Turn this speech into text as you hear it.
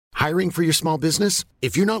Hiring for your small business?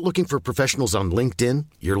 If you're not looking for professionals on LinkedIn,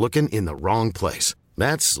 you're looking in the wrong place.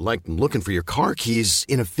 That's like looking for your car keys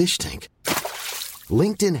in a fish tank.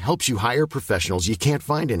 LinkedIn helps you hire professionals you can't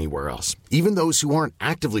find anywhere else, even those who aren't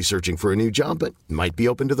actively searching for a new job but might be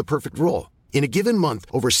open to the perfect role. In a given month,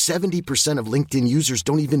 over 70% of LinkedIn users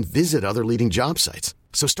don't even visit other leading job sites.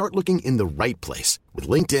 So start looking in the right place. With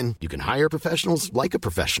LinkedIn, you can hire professionals like a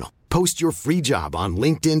professional. Post your free job on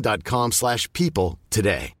linkedin.com/people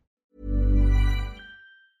today.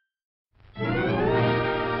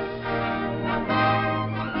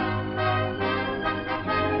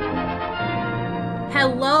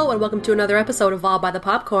 Hello and welcome to another episode of All by the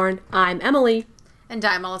Popcorn. I'm Emily. And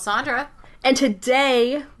I'm Alessandra. And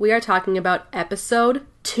today we are talking about episode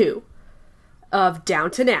 2 of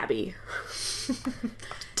Downton Abbey.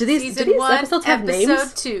 do these episodes have names?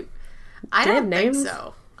 Episode 2. I don't think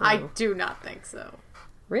so. Oh. I do not think so.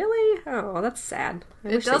 Really? Oh, that's sad.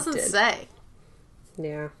 It doesn't say.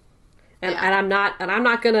 Yeah. And I'm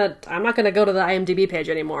not gonna go to the IMDb page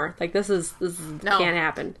anymore. Like this can't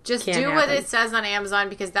happen. Just do what it says on Amazon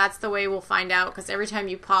because that's the way we'll find out. Because every time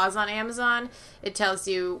you pause on Amazon, it tells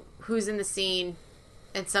you who's in the scene,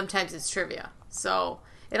 and sometimes it's trivia. So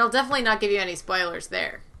it'll definitely not give you any spoilers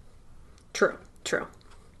there. True.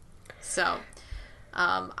 So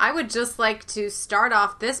I would just like to start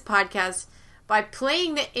off this podcast by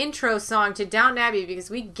playing the intro song to Downton Abbey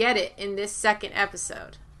because we get it in this second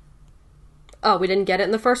episode. Oh, we didn't get it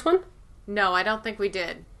in the first one? No, I don't think we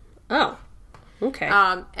did. Oh, okay.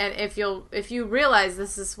 And if you realize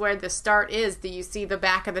this is where the start is, that you see the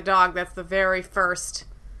back of the dog. That's the very first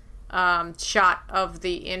shot of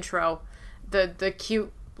the intro. The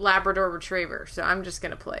cute Labrador Retriever. So I'm just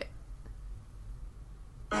gonna play it.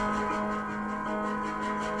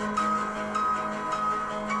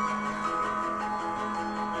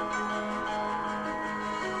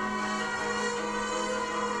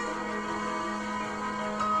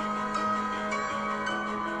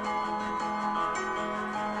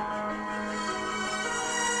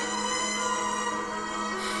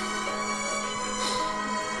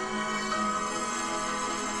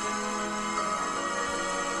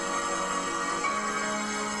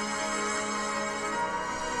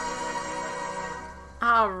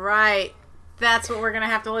 All right. That's what we're going to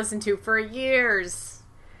have to listen to for years.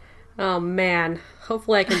 Oh, man.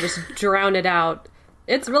 Hopefully I can just drown it out.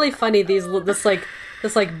 It's really funny, this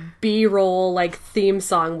B-roll, like, theme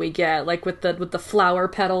song we get, like, with the flower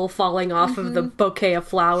petal falling off of the bouquet of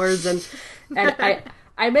flowers. And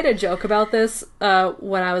I made a joke about this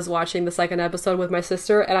when I was watching the second episode with my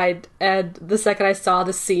sister, and the second I saw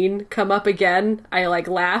the scene come up again, I, like,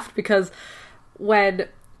 laughed, because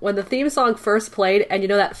when the theme song first played, and you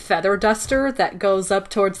know that feather duster that goes up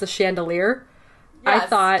towards the chandelier,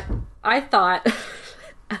 yes. I thought,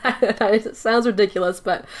 it sounds ridiculous,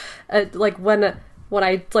 but like when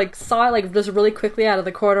I like saw it like just really quickly out of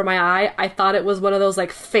the corner of my eye, I thought it was one of those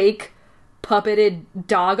like fake puppeted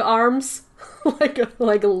dog arms, like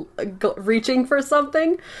reaching for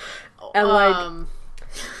something, and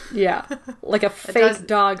yeah, like a fake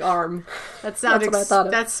dog arm. That sounds. That's what I thought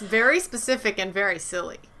of. That's very specific and very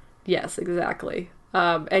silly. Yes, exactly.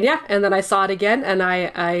 And then I saw it again, and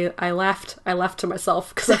I laughed. I laughed to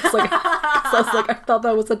myself because I was like, I thought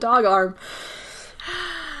that was a dog arm.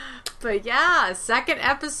 But yeah, second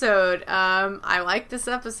episode. I like this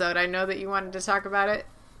episode. I know that you wanted to talk about it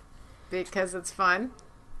because it's fun.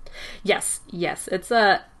 Yes, it's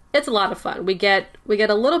a lot of fun. We get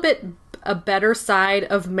a little bit a better side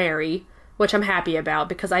of Mary, which I'm happy about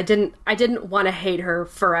because I didn't want to hate her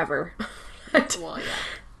forever. Well, yeah.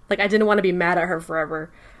 Like, I didn't want to be mad at her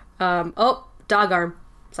forever. Dog arm.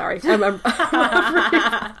 Sorry. I'm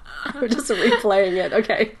just replaying it.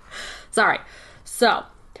 Okay. Sorry. So,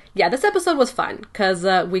 yeah, this episode was fun because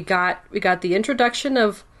we got the introduction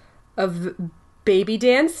of baby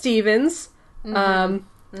Dan Stevens. And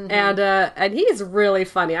he's really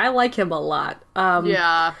funny. I like him a lot.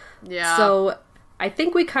 Yeah. So I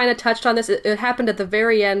think we kind of touched on this. It happened at the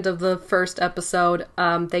very end of the first episode.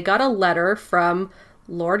 They got a letter from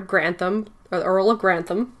Lord Grantham, or the Earl of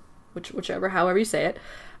Grantham, however you say it.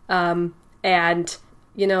 And,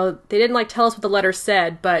 you know, they didn't like tell us what the letter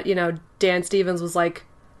said, but, you know, Dan Stevens was like,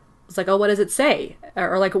 oh, what does it say?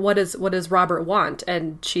 Or like, what does Robert want?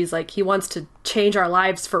 And she's like, he wants to change our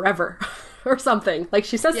lives forever or something. Like,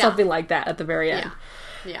 she says something like that at the very end.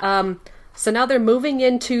 Yeah. So now they're moving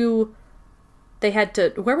into,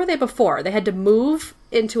 where were they before? They had to move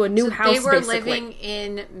into a new house, basically. They were basically. living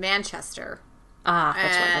in Manchester. Ah,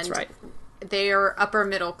 that's right. They are upper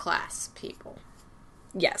middle class people.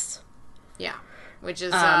 Yes. Yeah. Which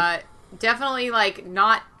is definitely, like,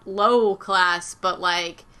 not low class, but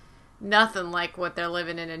like nothing like what they're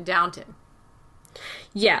living in Downton.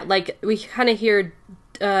 Yeah, like we kind of hear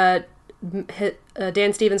Dan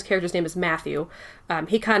Stevens' character's name is Matthew.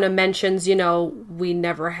 He kind of mentions, we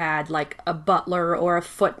never had like a butler or a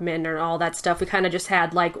footman or all that stuff. We kind of just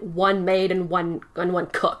had like one maid and one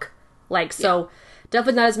cook. Like, so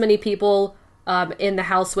definitely not as many people in the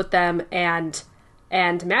house with them. And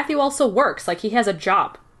Matthew also works. Like, he has a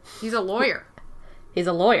job. He's a lawyer. He's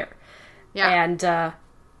a lawyer. Yeah.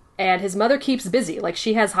 And his mother keeps busy. Like,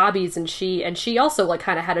 she has hobbies, and she also, like,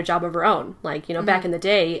 kind of had a job of her own, like, back in the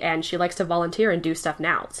day, and she likes to volunteer and do stuff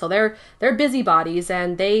now. So they're busybodies,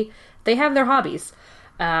 and they have their hobbies.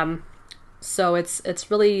 So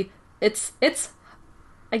it's really, it's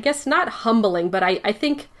I guess not humbling, but I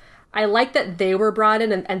think I like that they were brought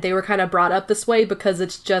in and they were kind of brought up this way, because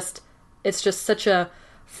it's just such a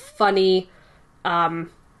funny,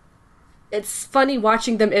 it's funny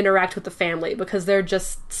watching them interact with the family, because they're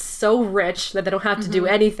just so rich that they don't have to do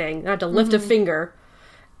anything. They don't have to lift a finger.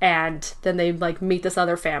 And then they like meet this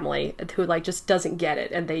other family who like just doesn't get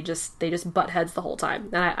it, and they just butt heads the whole time.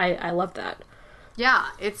 And I love that. Yeah,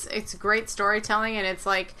 it's great storytelling, and it's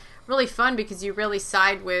like really fun because you really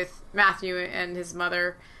side with Matthew and his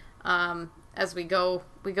mother as we go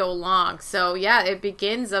along. So yeah, it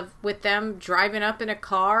begins with them driving up in a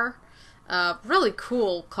car. Really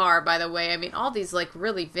cool car, by the way. I mean, all these like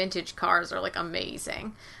really vintage cars are like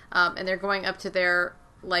amazing. And they're going up to their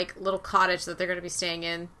like little cottage that they're going to be staying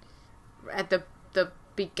in at the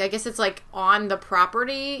I guess it's like on the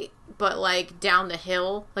property, but like down the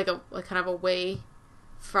hill, like kind of away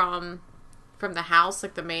from the house,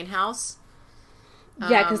 like the main house.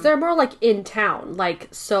 Yeah, because they're more like in town. Like,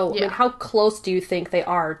 so, I mean, how close do you think they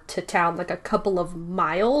are to town? Like a couple of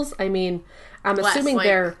miles? I mean, I'm assuming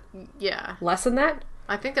they're less than that?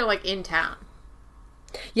 I think they're like in town.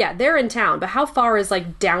 Yeah, they're in town, but how far is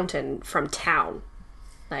like Downton from town?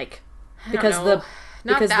 Like, because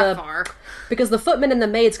far. Because the footmen and the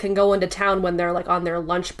maids can go into town when they're like on their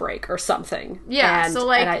lunch break or something. Yeah, so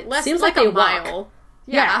like seems like a mile.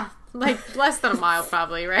 Yeah, like less than a mile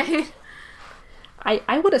probably, right?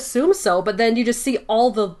 I would assume so, but then you just see all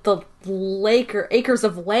the lake or acres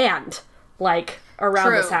of land like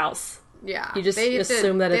around this house. Yeah, you just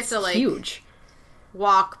assume that it's huge.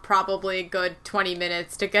 Walk probably a good 20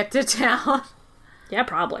 minutes to get to town. Yeah,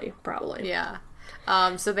 probably. Yeah.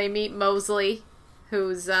 So they meet Mosley,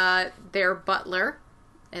 who's their butler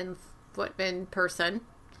and footman person.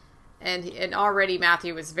 And already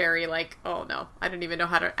Matthew was very like, oh no, I don't even know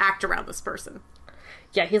how to act around this person.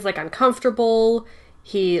 Yeah, he's like uncomfortable.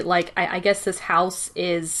 He like, I guess this house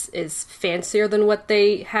is fancier than what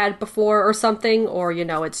they had before or something. Or,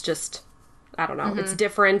 it's just, I don't know, it's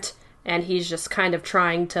different. And he's just kind of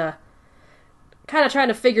trying to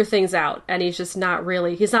figure things out. And he's just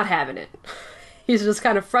he's not having it. He's just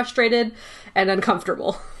kind of frustrated and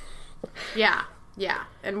uncomfortable. Yeah.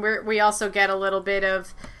 And we also get a little bit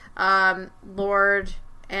of Lord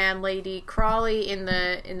and Lady Crawley in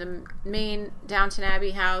the main Downton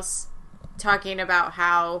Abbey house, talking about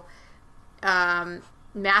how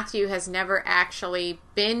Matthew has never actually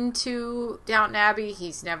been to Downton Abbey.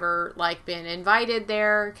 He's never like been invited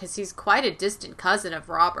there because he's quite a distant cousin of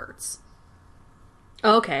Robert's.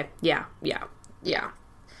 Okay. Yeah.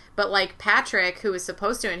 But like Patrick, who was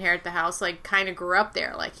supposed to inherit the house, like kind of grew up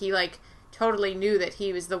there. Like he like totally knew that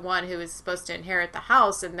he was the one who was supposed to inherit the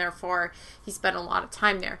house, and therefore he spent a lot of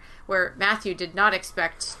time there, where Matthew did not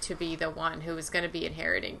expect to be the one who was going to be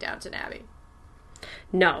inheriting Downton Abbey.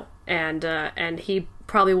 No, and he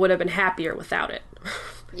probably would have been happier without it.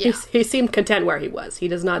 Yeah. He seemed content where he was. He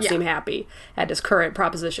does not seem happy at his current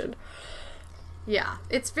proposition. Yeah,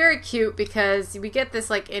 it's very cute because we get this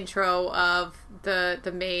like intro of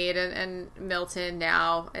the maid and Milton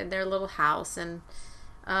now and their little house, and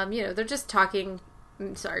they're just talking.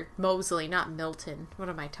 Sorry, Mosley, not Milton. What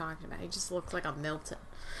am I talking about? He just looks like a Milton.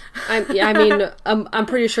 I'm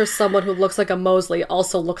pretty sure someone who looks like a Mosley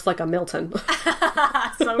also looks like a Milton.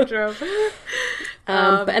 So true.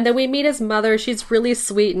 And then we meet his mother. She's really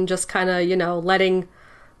sweet and just kind of, letting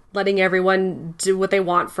everyone do what they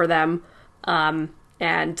want for them. And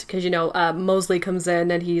because, Mosley comes in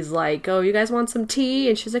and he's like, oh, you guys want some tea?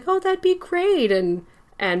 And she's like, oh, that'd be great. And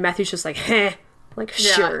Matthew's just like, heh. Like,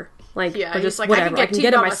 sure. Like, or just like, whatever. I can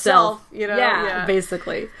get it myself. Yeah,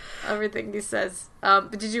 basically. Everything he says.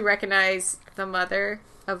 But did you recognize the mother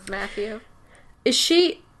of Matthew? Is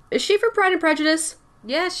she from Pride and Prejudice?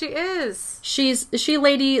 Yeah, she is. Is she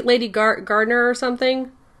Lady Gardner or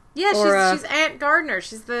something? Yeah, she's Aunt Gardner.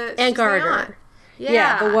 She's the Aunt Gardner. aunt.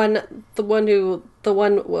 Yeah. the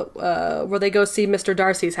one where they go see Mr.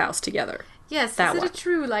 Darcy's house together. Yes, that is it one. a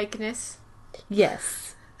true likeness?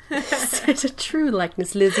 Yes. It's a true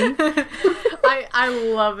likeness, Lizzie. I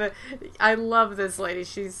love it. I love this lady.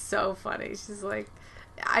 She's so funny. She's like,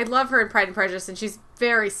 I love her in Pride and Prejudice, and she's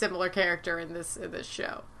very similar character in this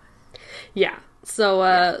show. Yeah.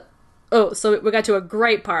 So, so we got to a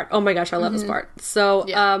great part. Oh my gosh, I love this part. So,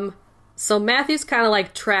 so Matthew's kind of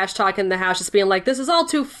like trash talking the house, just being like, "This is all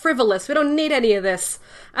too frivolous. We don't need any of this.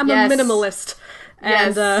 I'm a minimalist."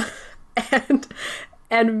 And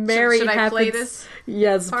and Mary should I happens... play this?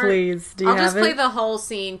 Yes, part? please. Do you I'll have just play it? the whole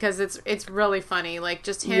scene because it's really funny. Like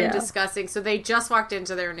just him discussing. So they just walked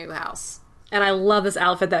into their new house. And I love this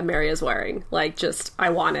outfit that Mary is wearing. Like, just, I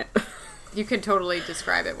want it. You can totally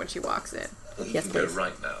describe it when she walks in. Well, you Yes, can go please.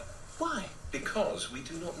 right now. Why? Because we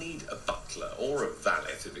do not need a butler or a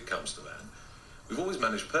valet if it comes to that. We've always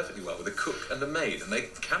managed perfectly well with a cook and a maid, and they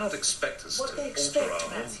cannot expect us What to they alter expect, our...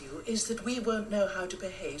 Matthew, is that we won't know how to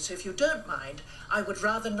behave, so if you don't mind, I would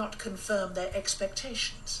rather not confirm their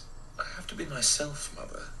expectations. I have to be myself,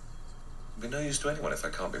 Mother. I'll be no use to anyone if I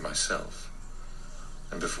can't be myself.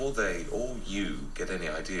 And before they or you get any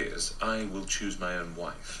ideas, I will choose my own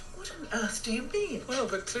wife. What on earth do you mean? Well,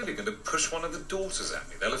 they're clearly going to push one of the daughters at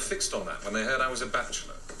me. They'll have fixed on that when they heard I was a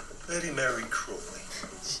bachelor. Lady Mary Crawley.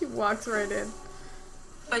 She walks right in.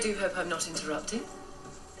 I do hope I'm not interrupting.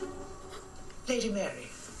 Lady Mary,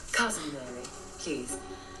 Cousin Mary, please.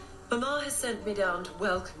 Mamma has sent me down to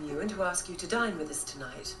welcome you and to ask you to dine with us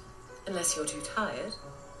tonight. Unless you're too tired.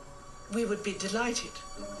 we would be delighted.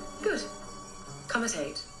 Good. Come at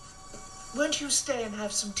 8. Won't you stay and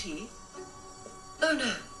have some tea? Oh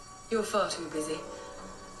no, you're far too busy.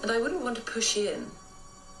 And I wouldn't want to push in.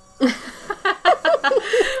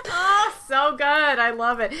 Oh, so good. I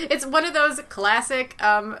love it. It's one of those classic,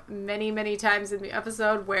 many times in the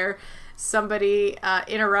episode where somebody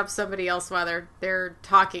interrupts somebody else while they're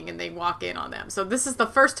talking and they walk in on them. So this is the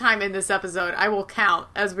first time in this episode I will count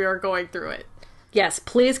as we are going through it. Yes,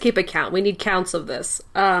 please keep a count. We need counts of this.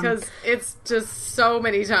 Because it's just so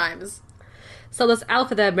many times. So this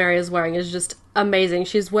outfit that Mary is wearing is just amazing.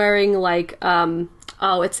 She's wearing like,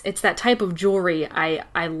 it's that type of jewelry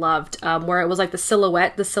I loved, where it was like the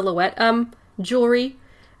silhouette jewelry.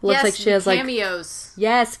 It looks Yes, like she has cameos.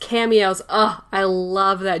 Yes, cameos. Oh, I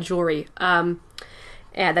love that jewelry. Yeah,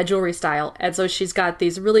 that jewelry style. And so she's got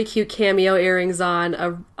these really cute cameo earrings on,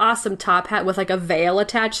 a awesome top hat with like a veil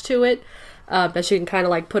attached to it. That she can kind of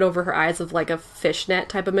like put over her eyes of like a fishnet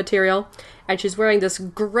type of material. And she's wearing this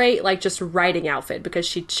great like just riding outfit because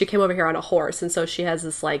she came over here on a horse. And so she has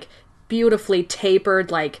this like beautifully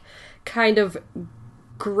tapered like kind of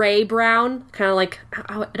gray brown, kind of like,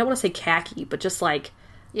 I don't want to say khaki, but just like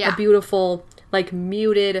a beautiful like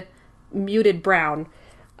muted brown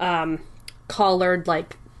collared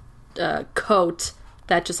like coat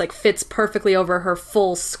that just like fits perfectly over her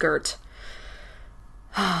full skirt.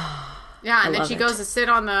 Yeah, and then she it. goes to sit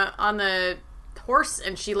on the horse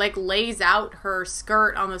and she like lays out her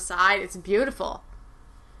skirt on the side. It's beautiful.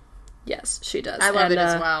 Yes, she does. I love it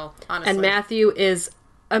as well, honestly. And Matthew is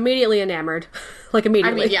immediately enamored. Like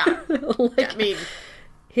immediately. I mean, yeah. Like, I mean,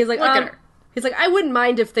 he's like, look at her. He's like, I wouldn't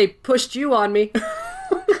mind if they pushed you on me.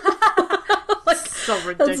 So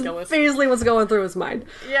ridiculous. That's basically what's going through his mind.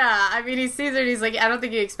 Yeah, I mean, he sees her and he's like, I don't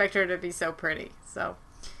think you expect her to be so pretty. So,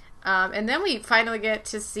 and then we finally get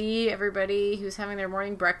to see everybody who's having their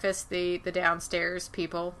morning breakfast, the downstairs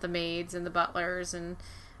people, the maids and the butlers, and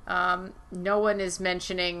no one is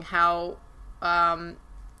mentioning how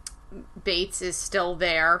Bates is still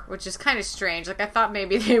there, which is kind of strange. Like, I thought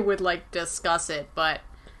maybe they would, like, discuss it, but...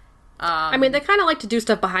 I mean, they kind of like to do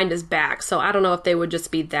stuff behind his back, so I don't know if they would just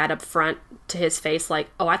be that upfront to his face, like,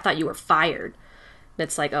 oh, I thought you were fired. And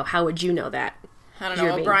it's like, oh, how would you know that? I don't know. You're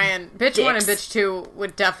Well, being Brian, bitch 1 and dicks. bitch 2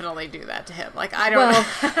 would definitely do that to him. Like, I don't know.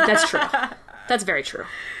 That's true. That's very true.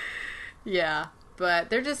 Yeah, but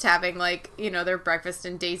they're just having, like, you know, their breakfast,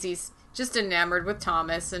 and Daisy's just enamored with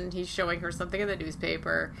Thomas, and he's showing her something in the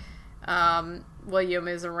newspaper. William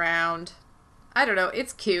is around. I don't know.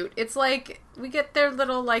 It's cute. It's like we get their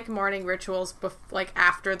little like morning rituals, like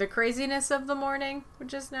after the craziness of the morning,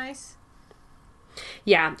 which is nice.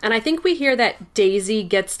 Yeah, and I think we hear that Daisy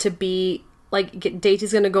gets to be like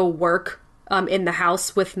Daisy's gonna go work in the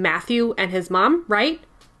house with Matthew and his mom, right?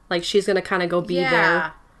 Like she's gonna kind of go be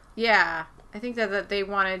there. Yeah. I think that they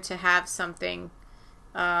wanted to have something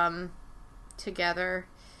together.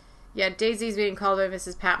 Yeah, Daisy's being called by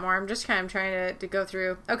Mrs. Patmore. I'm just trying to go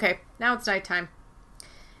through. Okay, now it's nighttime.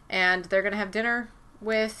 And they're going to have dinner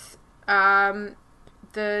with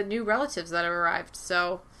the new relatives that have arrived.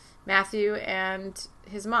 So Matthew and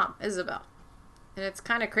his mom, Isabel. And it's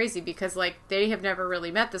kind of crazy because, like, they have never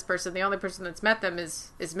really met this person. The only person that's met them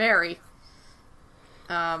is Mary.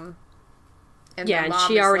 And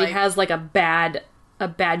she already has, like, a bad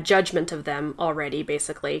judgment of them already,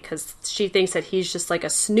 basically, because she thinks that he's just, like, a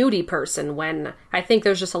snooty person, when I think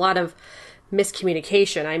there's just a lot of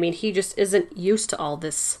miscommunication. I mean, he just isn't used to all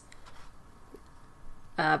this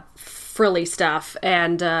frilly stuff,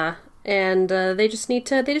 and they just need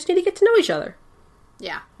to get to know each other.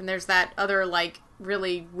 Yeah, and there's that other, like,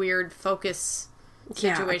 really weird focus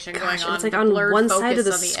situation going on. It's like on one side of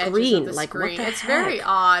the screen. Like, what the It's heck? very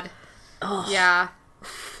odd. Oh. Yeah.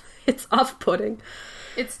 It's off-putting.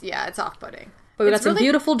 It's off-putting. But we got some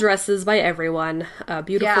beautiful dresses by everyone.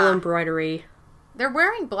 Beautiful embroidery. They're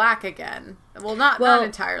wearing black again. Well, not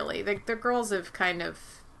entirely. The girls have kind of...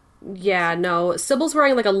 Yeah, no. Sybil's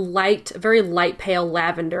wearing, like, a very light pale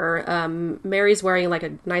lavender. Mary's wearing, like,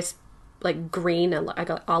 a nice, like, green, like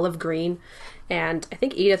an olive green. And I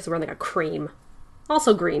think Edith's wearing, like, a cream.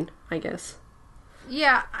 Also green, I guess.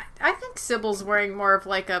 Yeah, I think Sybil's wearing more of,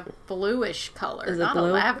 like, a bluish color, Is it not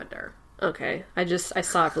blue? a lavender. Okay. I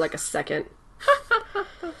saw it for, like, a second.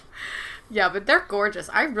 Yeah, but they're gorgeous.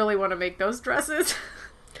 I really want to make those dresses.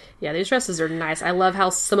 Yeah, these dresses are nice. I love how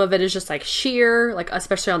some of it is just, like, sheer, like,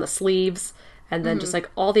 especially on the sleeves. And then just, like,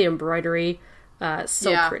 all the embroidery.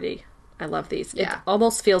 Pretty. I love these. Yeah. It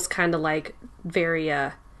almost feels kind of like very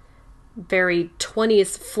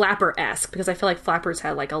 20s Flapper-esque, because I feel like Flappers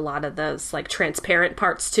had, like, a lot of those, like, transparent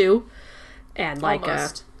parts too. And, like,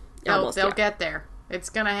 They'll get there.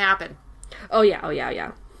 It's gonna happen. Oh yeah.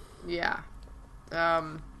 Yeah.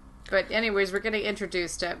 But anyways, we're getting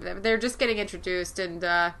introduced. They're just getting introduced, and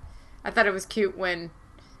I thought it was cute when,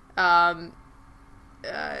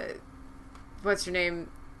 what's her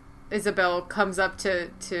name, Isabel comes up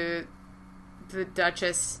to the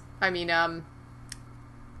Duchess. I mean,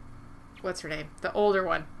 what's her name? The older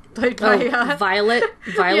one, played by Violet.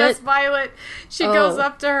 Yes, Violet. She goes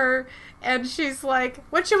up to her and she's like,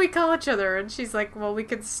 "What should we call each other?" And she's like, "Well, we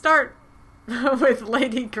could start with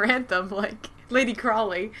Lady Grantham, like Lady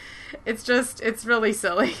Crawley." It's really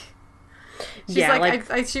silly.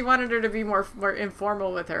 She's she wanted her to be more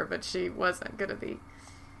informal with her, but she wasn't gonna be.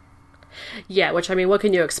 Yeah, which, I mean, what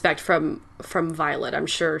can you expect from Violet? I'm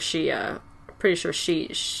sure pretty sure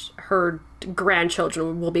her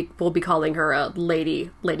grandchildren will be calling her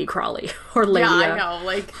Lady Crawley or Lady. Yeah, I know.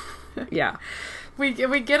 Like, yeah, we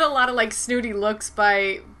get a lot of, like, snooty looks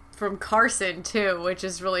from Carson too, which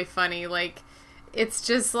is really funny. Like, it's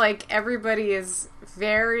just like everybody is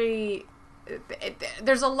very.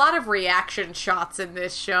 There's a lot of reaction shots in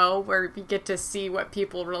this show where you get to see what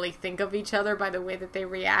people really think of each other by the way that they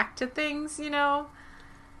react to things, you know?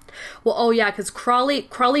 Well, oh yeah, because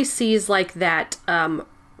Crawley sees, like, that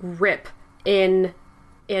rip in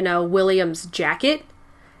a William's jacket,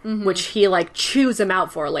 which he, like, chews him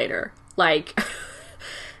out for later. Like,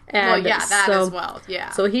 and that as well, yeah.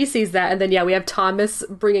 So he sees that, and then, yeah, we have Thomas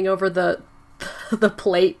bringing over the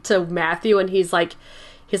plate to Matthew, and he's like,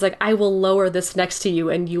 "I will lower this next to you,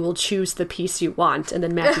 and you will choose the piece you want." And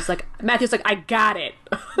then Matthew's like, "I got it."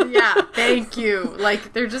 Yeah, thank you.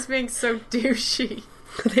 Like, they're just being so douchey.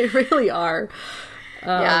 They really are.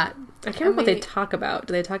 Yeah. I can't remember what they talk about.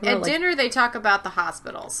 Do they talk about, at dinner? They talk about the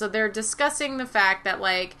hospital. So they're discussing the fact that,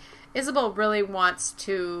 like, Isabel really wants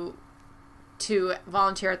to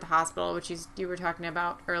volunteer at the hospital, which you were talking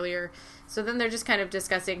about earlier. So then they're just kind of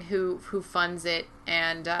discussing who funds it,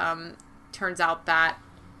 and turns out that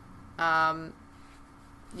the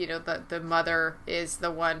mother is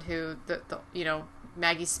the one who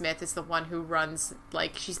Maggie Smith is the one who runs,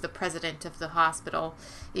 like, she's the president of the hospital,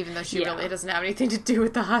 even though she really doesn't have anything to do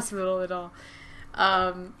with the hospital at all.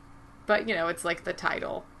 But, it's like the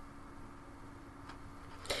title.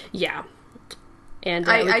 Yeah. And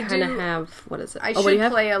I kind of have, what is it? I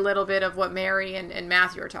should play a little bit of what Mary and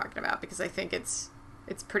Matthew are talking about, because I think it's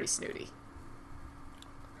pretty snooty.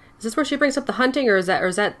 Is this where she brings up the hunting, or is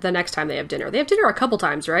that the next time they have dinner? They have dinner a couple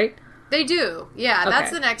times, right? They do. Yeah, okay.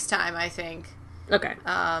 That's the next time, I think. Okay.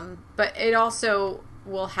 But it also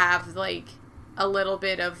will have, like, a little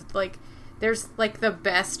bit of, like, there's, like, the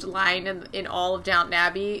best line in all of Downton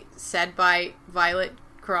Abbey said by Violet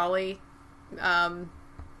Crawley,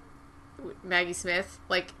 Maggie Smith.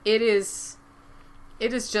 Like, it is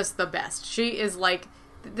just the best. She is, like,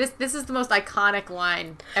 this is the most iconic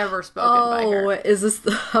line ever spoken by her. Oh, is this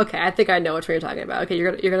okay? I think I know what you're talking about. Okay,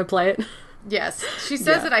 you're gonna play it. Yes, she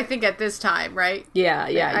says it. I think at this time, right?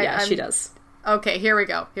 Yeah. She does. Okay, here we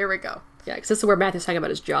go. Yeah, because this is where Matthew's talking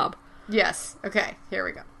about his job. Yes. Okay, here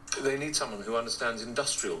we go. They need someone who understands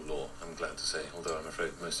industrial law, I'm glad to say, although I'm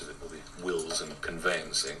afraid most of it will be wills and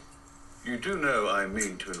conveyancing. You do know I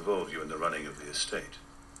mean to involve you in the running of the estate.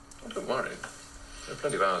 Oh, don't worry. There are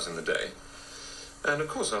plenty of hours in the day. And of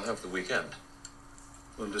course I'll have the weekend.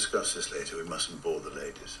 We'll discuss this later. We mustn't bore the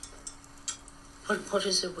ladies. What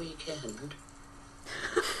is a weekend?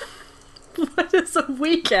 What is a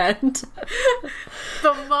weekend?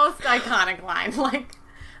 The most iconic line,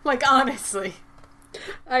 like honestly.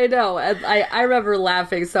 I know. And I remember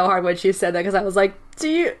laughing so hard when she said that because I was like,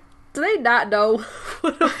 do they not know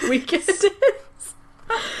what a weekend is?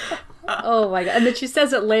 Oh my god! And then she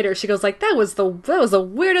says it later. She goes like, "That was the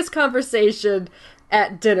weirdest conversation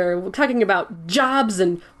at dinner. We're talking about jobs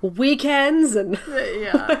and weekends and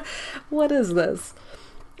Yeah. what is this?"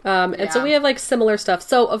 And so we have like similar stuff.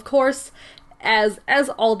 So of course, as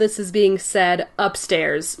all this is being said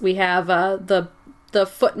upstairs, we have the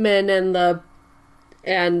footmen and the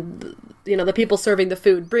people serving the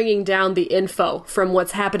food bringing down the info from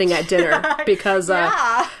what's happening at dinner because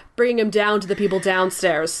bringing him down to the people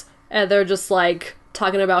downstairs. And they're just, like,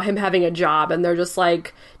 talking about him having a job. And they're just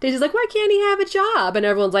like, Daisy's like, why can't he have a job? And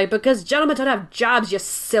everyone's like, because gentlemen don't have jobs, you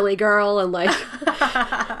silly girl. And, like...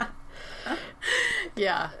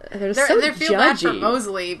 Yeah. They're so they feel bad for judgy.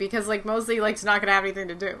 Mosley, because, like, Mosley, like, not gonna have anything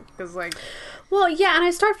to do. Because, like... Well, yeah, and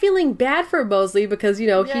I start feeling bad for Mosley because,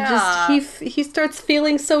 he starts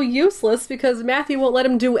feeling so useless because Matthew won't let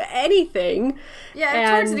him do anything.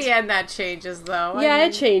 Yeah, towards the end that changes, though.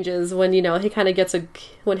 It changes when, he kind of gets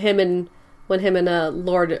when him and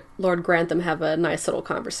Lord Grantham have a nice little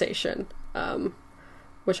conversation,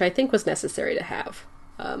 which I think was necessary to have.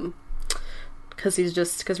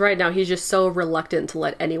 Because right now he's just so reluctant to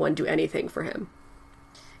let anyone do anything for him.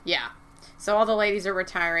 Yeah. So all the ladies are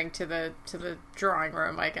retiring to the drawing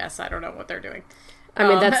room, I guess. I don't know what they're doing. I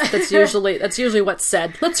mean, that's usually what's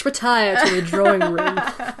said. Let's retire to the drawing room.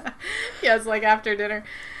 Yeah, it's like after dinner.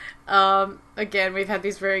 Again, we've had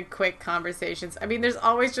these very quick conversations. I mean, there's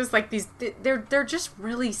always just like these. They're just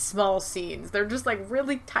really small scenes. They're just like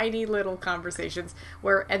really tiny little conversations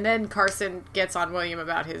and then Carson gets on William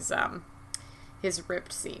about his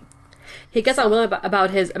ripped scene. He gets on William about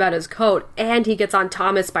his coat, and he gets on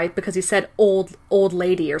Thomas because he said old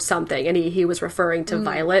lady or something, and he was referring to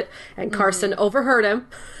Violet, and Carson overheard him.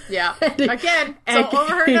 Yeah, again, so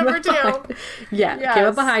overheard number 2. Yeah, yes. Came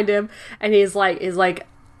up behind him, and he's like,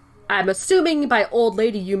 I'm assuming by old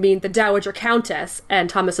lady you mean the Dowager Countess, and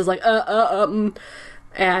Thomas is like,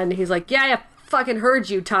 and he's like, yeah, I fucking heard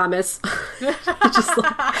you, Thomas. Just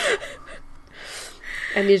like...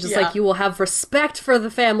 And he's just like, you will have respect for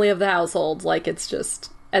the family of the household. Like, it's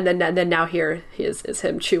just... And then now here is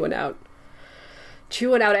him chewing out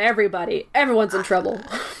everybody. Everyone's in trouble.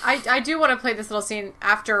 I do want to play this little scene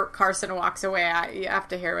after Carson walks away. You have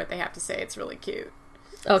to hear what they have to say. It's really cute.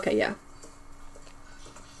 Okay, yeah.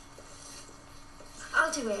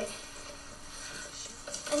 I'll do it.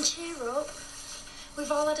 And cheer up.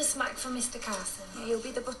 We've all had a smack from Mr. Carson. You'll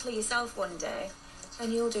be the butler yourself one day.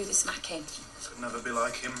 And you'll do the smacking. Could never be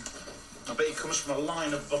like him. I bet he comes from a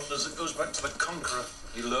line of butlers that goes back to the Conqueror.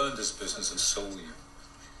 He learned his business and sold you.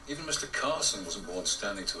 Even Mr. Carson wasn't born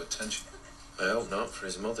standing to attention. I hope not, for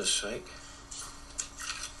his mother's sake.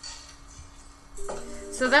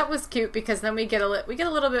 So that was cute because then we get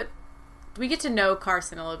to know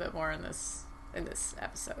Carson a little bit more in this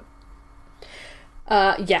episode.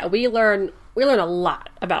 Yeah, we learn a lot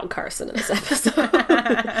about Carson in this episode,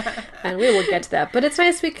 and we will get to that. But it's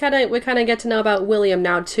nice we kind of get to know about William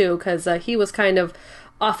now too, because he was kind of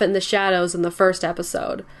off in the shadows in the first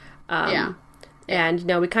episode. And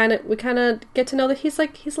we kind of get to know that he's a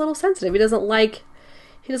little sensitive. He doesn't like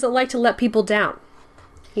to let people down.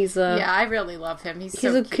 I really love him. He's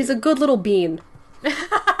a good little bean.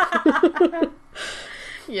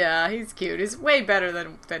 Yeah, he's cute. He's way better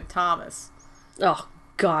than Thomas. Oh,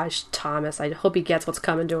 gosh, Thomas. I hope he gets what's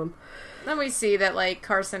coming to him. Then we see that, like,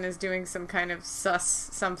 Carson is doing some kind of sus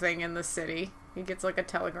something in the city. He gets, like, a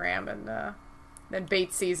telegram, and then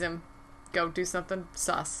Bates sees him go do something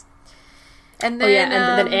sus. And then,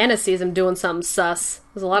 and then Anna sees him doing something sus.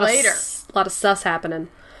 There's a lot of sus happening.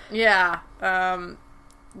 Yeah.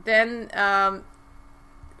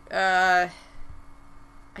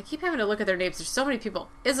 I keep having to look at their names. There's so many people.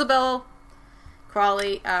 Isabel,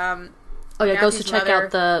 Crawley, goes to check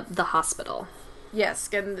out the hospital. Yes,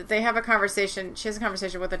 and they have a conversation. She has a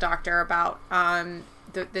conversation with the doctor about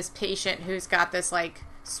this patient who's got this, like,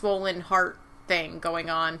 swollen heart thing going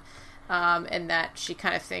on, and that she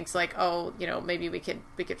kind of thinks, like, oh, maybe we could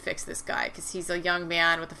fix this guy because he's a young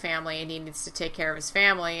man with a family and he needs to take care of his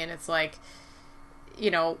family. And it's like,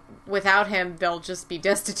 without him, they'll just be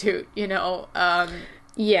destitute,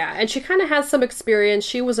 Yeah, and she kind of has some experience.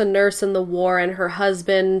 She was a nurse in the war, and her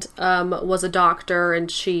husband was a doctor,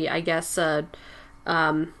 and she, I guess,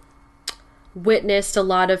 witnessed a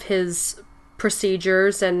lot of his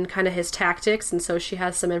procedures and kind of his tactics, and so she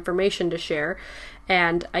has some information to share.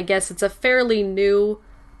 And I guess it's a fairly new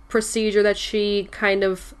procedure that she kind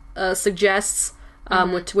of suggests,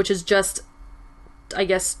 which is just, I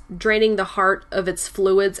guess, draining the heart of its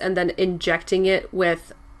fluids and then injecting it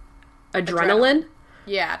with adrenaline.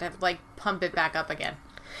 Yeah, to pump it back up again.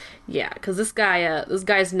 Yeah, because this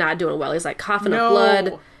guy's not doing well. He's coughing up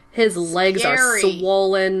blood. His legs are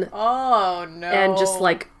swollen. Oh no! And just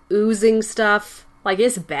oozing stuff.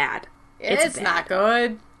 It's bad. It's bad. Not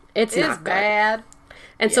good. It's not good. Bad.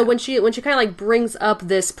 And so when she kind of brings up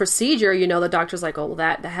this procedure, the doctor's like, "Oh, well,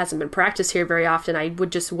 that hasn't been practiced here very often. I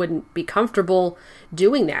wouldn't be comfortable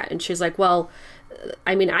doing that." And she's like, "Well,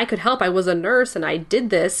 I mean, I could help. I was a nurse and I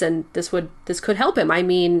did this, and this could help him. I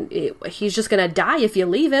mean, he's just gonna die if you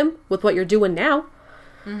leave him with what you're doing now."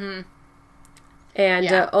 Mm-hmm. And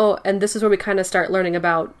and this is where we kind of start learning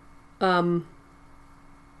about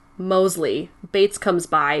Mosley. Bates comes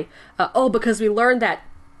by. Because we learned that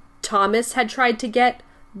Thomas had tried to get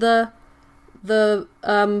the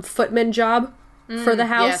footman job for the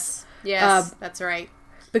house. Yes, that's right.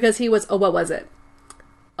 Because he was, what was it?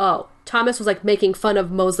 Oh, Thomas was making fun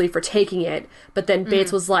of Mosley for taking it, but then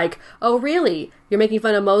Bates was like, "Oh, really? You're making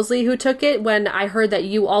fun of Mosley who took it when I heard that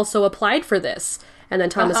you also applied for this?" And then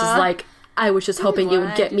Thomas is like, "I was just hoping it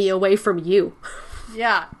would get me away from you."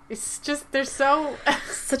 Yeah, it's just, they're so...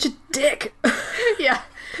 Such a dick. Yeah,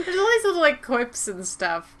 there's all these little quips and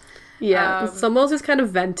stuff. Yeah, so Mosley's kind of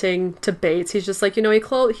venting to Bates. He's just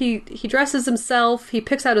he dresses himself, he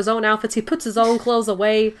picks out his own outfits, he puts his own clothes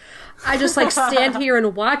away. I just stand here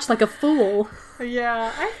and watch like a fool.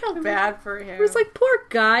 Yeah, I feel bad for him. He's poor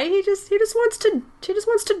guy. He just wants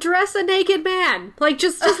to dress a naked man.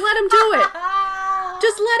 Just let him do it.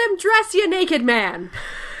 Just let him dress you naked man.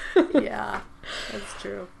 Yeah, that's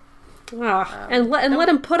true. And let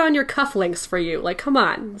him put on your cufflinks for you. Come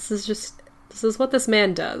on, this is what this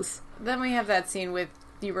man does. Then we have that scene with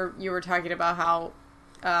you were talking about how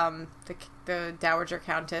the Dowager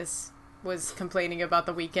Countess was complaining about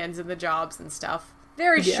the weekends and the jobs and stuff.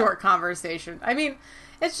 Very short conversation. I mean,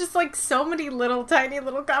 it's just so many tiny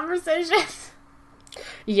little conversations.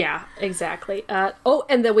 Yeah, exactly.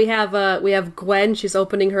 And then we have Gwen. She's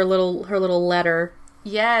opening her little letter.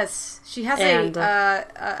 Yes, she has an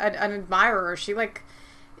admirer. She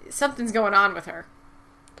something's going on with her.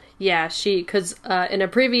 Yeah, because in a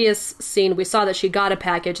previous scene, we saw that she got a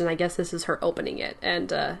package, and I guess this is her opening it. And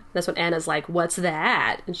that's when Anna's like, "What's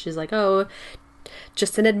that?" And she's like, "Oh,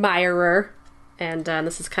 just an admirer." And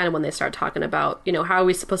this is kind of when they start talking about, how are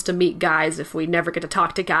we supposed to meet guys if we never get to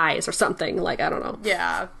talk to guys or something? I don't know.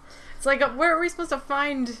 Yeah. It's where are we supposed to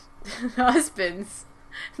find husbands?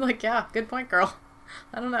 Yeah, good point, girl.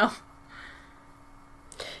 I don't know.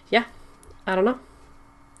 Yeah, I don't know.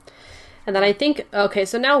 And then I think,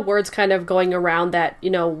 so now word's kind of going around that,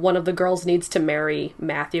 one of the girls needs to marry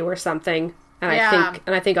Matthew or something. And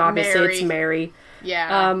I think obviously Mary. It's Mary.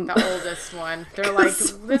 Yeah, the oldest one. They're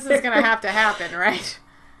this is going to have to happen, right?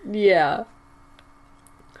 Yeah.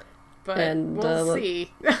 But we'll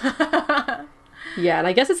see. Yeah, and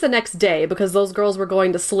I guess it's the next day because those girls were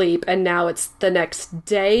going to sleep and now it's the next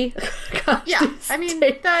day. Gosh, yeah, I mean,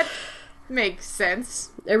 that makes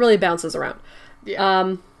sense. It really bounces around.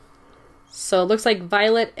 Yeah. So it looks like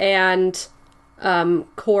Violet and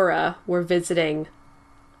Cora were visiting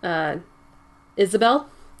Isabel?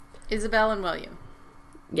 Isabel and William.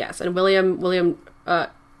 Yes, and William,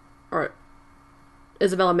 or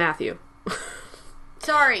Isabel and Matthew.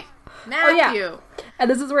 Sorry, Matthew. Oh, yeah. And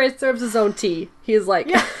this is where he serves his own tea. He's like...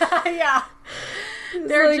 Yeah.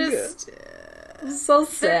 They're just... so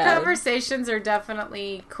sad. Their conversations are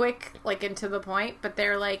definitely quick, and to the point, but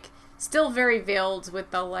they're, still very veiled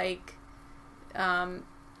with the,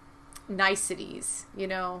 niceties,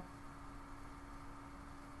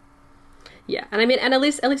 Yeah, and I mean, and at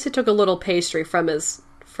least he took a little pastry from his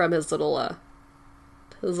little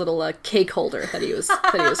cake holder that he was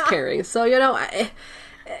carrying. So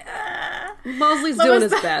Mosley's doing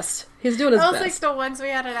his best. He's doing his best. Those the ones we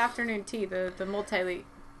had at afternoon tea, the multi.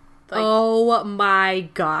 Oh my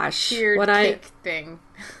gosh! Tiered cake thing.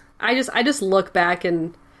 I just look back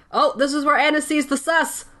and this is where Anna sees the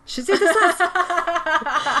sus. She sees the sus.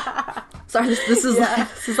 Sorry, this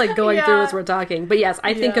is like going through as we're talking. But yes,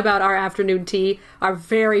 I think about our afternoon tea, our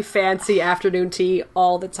very fancy afternoon tea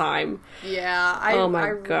all the time. Yeah, I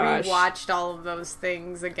gosh. rewatched all of those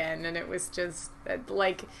things again, and it was just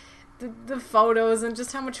like the photos and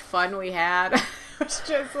just how much fun we had. It was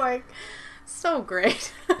just like so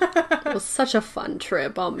great. It was such a fun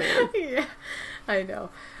trip. Oh man. Yeah, I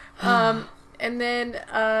know. And then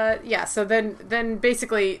so then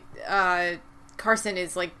basically Carson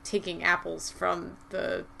is like taking apples from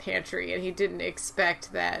the pantry, and he didn't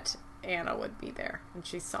expect that Anna would be there, and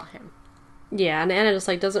she saw him. Yeah, and Anna just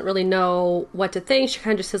like doesn't really know what to think. She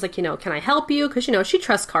kind of just says like, can I help you? Because she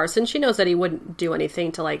trusts Carson. She knows that he wouldn't do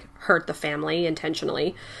anything to like hurt the family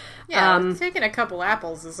intentionally. Yeah, taking a couple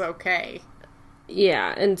apples is okay.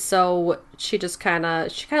 Yeah, and so she kind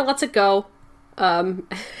of lets it go. And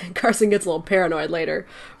Carson gets a little paranoid later,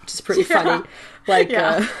 which is pretty funny. Like,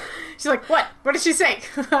 she's like, "What? What did she say?"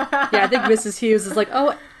 I think Mrs. Hughes is like,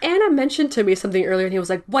 "Oh, Anna mentioned to me something earlier," and he was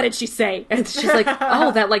like, "What did she say?" And she's like,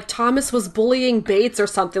 "Oh, that like Thomas was bullying Bates or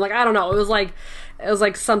something." Like, I don't know. It was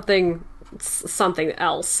like something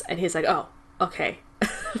else, and he's like, "Oh, okay,"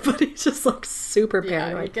 but he's just like super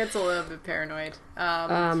paranoid. Yeah, he gets a little bit paranoid.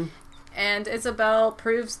 And Isabel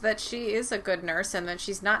proves that she is a good nurse, and that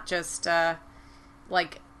she's not just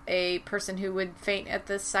like a person who would faint at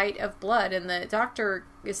the sight of blood, and the doctor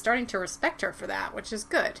is starting to respect her for that, which is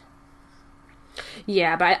good.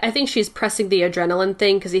 Yeah, but I think she's pressing the adrenaline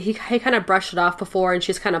thing, because he kind of brushed it off before, and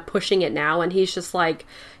she's kind of pushing it now, and he's like,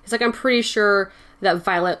 I'm pretty sure that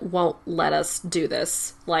Violet won't let us do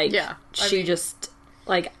this. Like,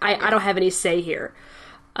 I don't have any say here.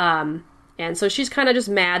 And so she's kind of just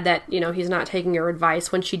mad that, he's not taking her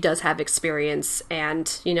advice when she does have experience, and,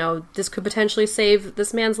 this could potentially save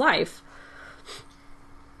this man's life.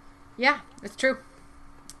 Yeah, it's true.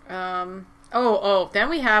 Then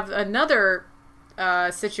we have another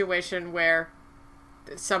situation where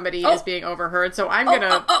somebody is being overheard, so I'm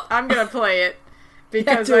gonna play it,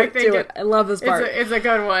 because I think I love this part. It's a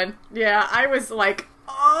good one. Yeah, I was like,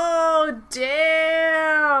 oh,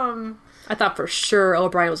 damn! I thought for sure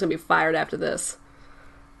O'Brien was going to be fired after this.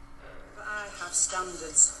 But I have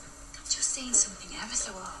standards. I'm just saying something ever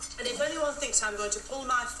so often. And if anyone thinks I'm going to pull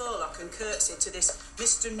my forelock and curtsy to this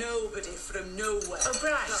Mr. Nobody from nowhere...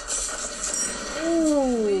 O'Brien.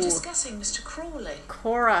 Ooh. Were you discussing Mr. Crawley?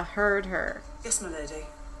 Cora heard her. Yes, my lady.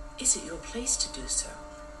 Is it your place to do so?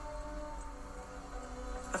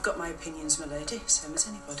 I've got my opinions, my lady, same as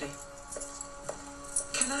anybody.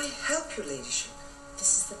 Can I help your ladyship?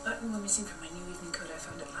 This is the button we're missing from my new evening coat. I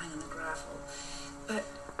found it lying on the gravel. But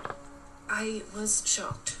I was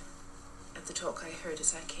shocked at the talk I heard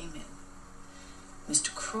as I came in.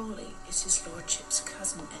 Mr. Crawley is his lordship's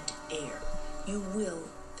cousin and heir. You will,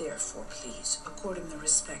 therefore, please, accord him the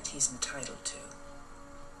respect he's entitled to.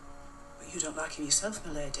 But you don't like him yourself,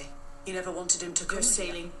 my lady. You never wanted him to go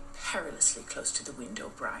sailing perilously close to the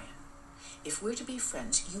window, Brian. If we're to be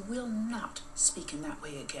friends, you will not speak in that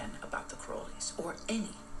way again about the Crawleys, or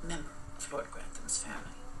any member of Lord Grantham's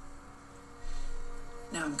family.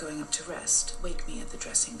 Now I'm going up to rest. Wake me at the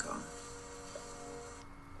dressing gong.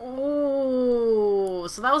 Oh,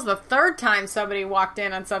 so that was the third time somebody walked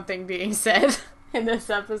in on something being said in this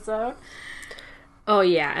episode. Oh,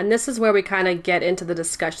 yeah, and this is where we kind of get into the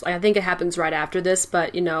discussion. I think it happens right after this,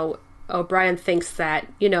 but, O'Brien thinks that,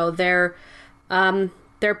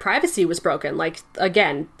 their privacy was broken. Like,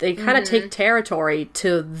 again, they kind of take territory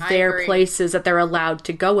to their places that they're allowed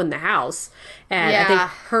to go in the house. And I think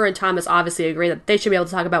her and Thomas obviously agree that they should be able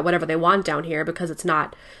to talk about whatever they want down here, because it's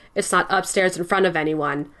not upstairs in front of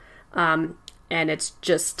anyone. And it's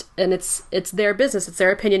their business. It's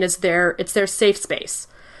their opinion. It's their safe space.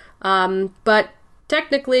 But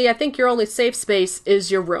technically, I think your only safe space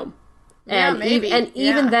is your room. And maybe.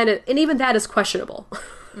 Even that is questionable.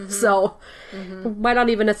 So might not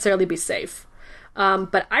even necessarily be safe.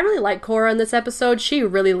 But I really like Cora in this episode. She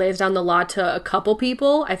really lays down the law to a couple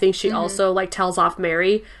people. I think she also tells off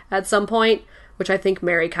Mary at some point, which I think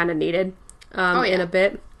Mary kind of needed in a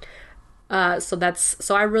bit.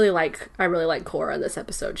 So I really like Cora in this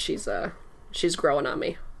episode. She's growing on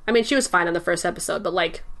me. I mean, she was fine in the first episode, but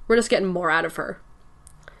we're just getting more out of her.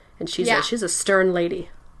 And she's a stern lady.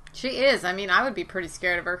 She is. I mean, I would be pretty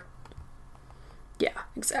scared of her. Yeah,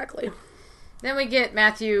 exactly. Then we get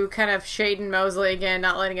Matthew kind of shading Mosley again,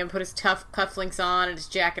 not letting him put his tough cufflinks on and his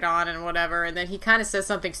jacket on and whatever, and then he kind of says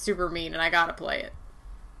something super mean, and I gotta play it.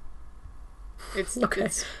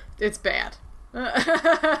 It's bad. My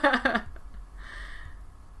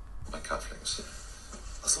cufflinks.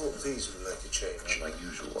 I thought these would make a change. My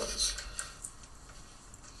usual ones.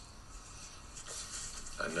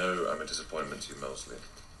 I know I'm I'm a disappointment to you, Mosley,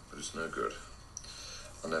 but it's no good.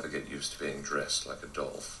 I'll never get used to being dressed like a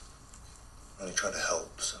doll. I'm only trying to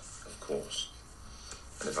help, sir. Of course.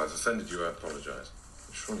 And if I've offended you, I apologise.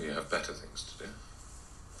 Surely you have better things to do.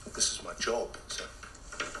 This is my job, sir.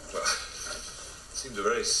 Well, it seems a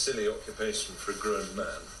very silly occupation for a grown man.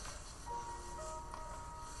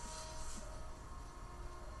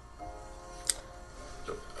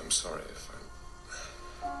 Look, I'm sorry if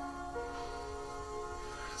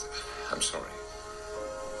I'm sorry.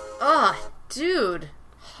 Ugh, dude.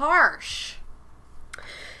 Harsh.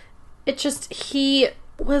 It just, he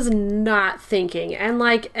was not thinking, and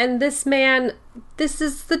this man, this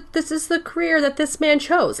is the career that this man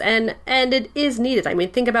chose, and it is needed. I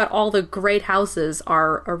mean, think about all the great houses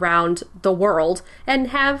are around the world and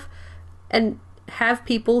have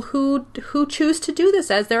people who choose to do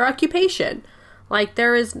this as their occupation. Like,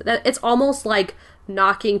 it's almost like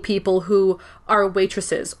knocking people who are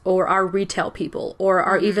waitresses or are retail people or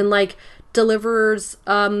are even like deliverers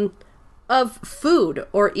of food,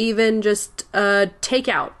 or even just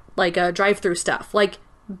takeout, like drive-through stuff. Like,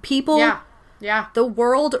 people, yeah, the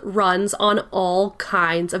world runs on all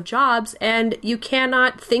kinds of jobs, and you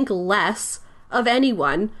cannot think less of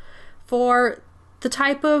anyone for the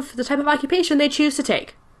type of occupation they choose to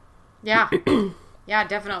take. Yeah. Yeah,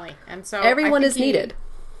 definitely. And so everyone is needed.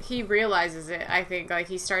 He realizes it. I think, like,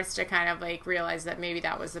 he starts to kind of like realize that maybe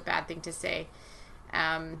that was a bad thing to say.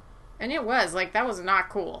 And it was, like, that was not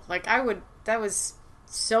cool. Like, that was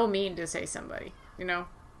so mean to say somebody, you know?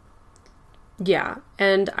 Yeah,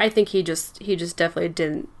 and I think he just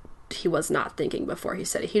definitely he was not thinking before he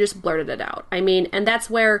said it. He just blurted it out. I mean, and that's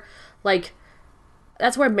where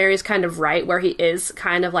Mary's kind of right, where he is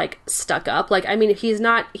kind of, like, stuck up. Like, I mean, he's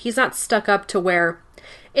not stuck up to where,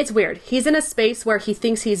 it's weird. He's in a space where he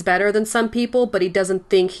thinks he's better than some people, but he doesn't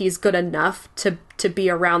think he's good enough to be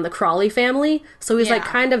around the Crawley family. So he's like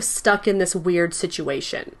kind of stuck in this weird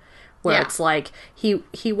situation where it's like he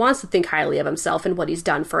wants to think highly of himself and what he's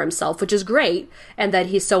done for himself, which is great, and that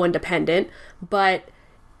he's so independent, but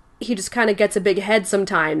he just kind of gets a big head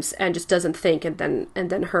sometimes and just doesn't think, and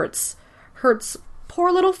then hurts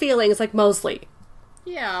poor little feelings like Mosley.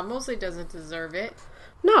 Yeah, Mosley doesn't deserve it.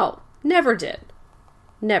 No, never did.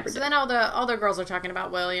 Never did. So then all the girls are talking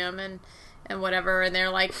about William and whatever, and they're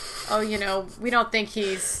like, oh, you know, we don't think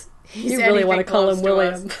he's you really want to call him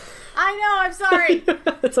William. I know, I'm sorry.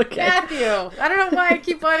 It's okay. Matthew. I don't know why I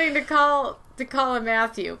keep wanting to call him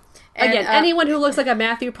Matthew. And, again, anyone who looks like a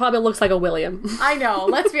Matthew probably looks like a William. I know.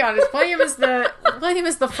 Let's be honest. William is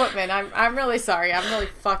the footman. I'm really sorry. I'm really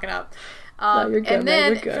fucking up. No, you're good, and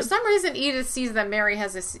then for some reason Edith sees that Mary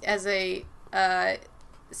has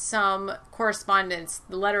some correspondence,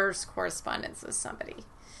 letters correspondence with somebody.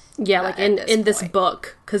 Yeah, like in this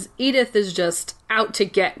book, because Edith is just out to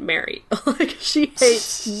get Mary. Like, she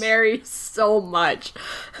hates Mary so much.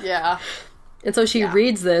 Yeah. And so she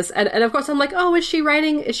reads this, and of course I'm like, oh, is she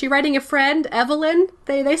writing a friend, Evelyn?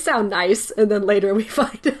 They sound nice. And then later we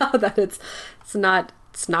find out that it's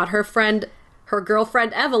not her friend, her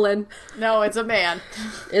girlfriend Evelyn. No, it's a man.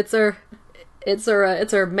 It's her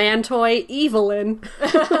man toy, Evelyn.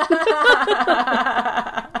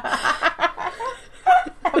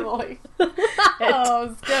 Emily. Oh,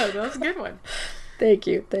 it's good. That was a good one. Thank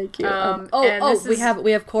you.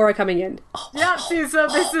 We have Cora coming in. Yeah, see, so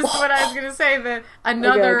this is what I was gonna say. Okay, I'm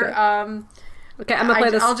gonna play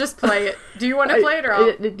this. I'll just play it. Do you want to play it, or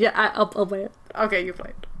I'll play it. Okay, you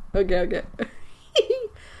play it. Okay.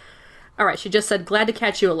 All right. She just said, "Glad to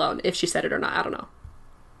catch you alone." If she said it or not, I don't know.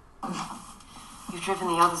 You've driven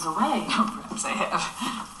the others away. Perhaps I have.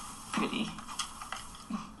 Pretty.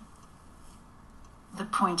 The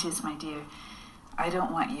point is, my dear, I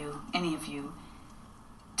don't want you, any of you,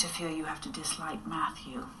 to feel you have to dislike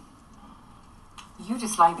Matthew. You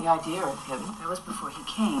dislike the idea of him. That was before he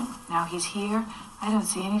came. Now he's here. I don't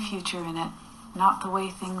see any future in it. Not the way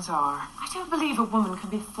things are. I don't believe a woman can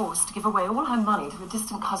be forced to give away all her money to a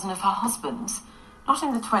distant cousin of her husband's. Not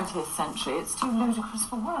in the 20th century. It's too ludicrous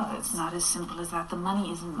for words. It's not as simple as that. The money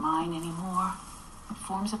isn't mine anymore. It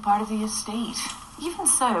forms a part of the estate. Even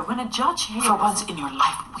so, when a judge hears... For once in your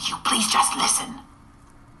life, will you please just listen?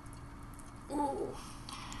 Ooh.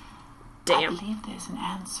 Damn. I believe there's an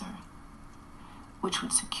answer which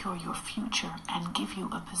would secure your future and give you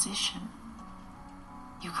a position.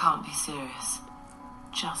 You can't be serious.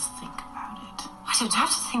 Just think about it. I don't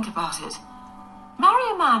have to think about it.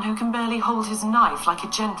 Marry a man who can barely hold his knife like a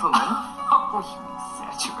gentleman. Oh, you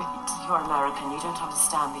exaggerate. You're American. You don't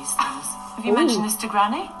understand these things. Have you mentioned this to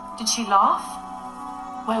Granny? Did she laugh?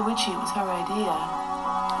 Why would she? It was her idea.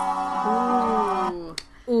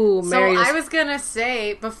 Ooh, Ooh, So Mary I was gonna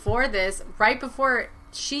say before this, right before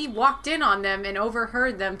she walked in on them and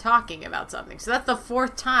overheard them talking about something. So that's the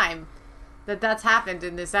 4th time that's happened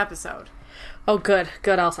in this episode. Oh, good.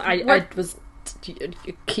 Also, I was.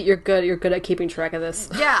 You're good. You're good at keeping track of this.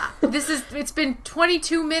 Yeah, it's been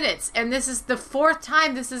 22 minutes, and this is the 4th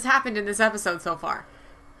time this has happened in this episode so far.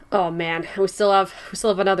 Oh man, we still have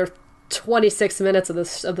another 26 minutes of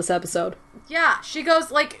this episode. Yeah, she's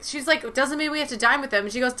like, doesn't mean we have to dine with them.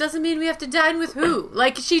 And she goes, doesn't mean we have to dine with who?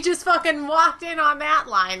 Like, she just fucking walked in on that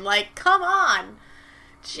line. Like, come on.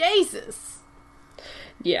 Jesus.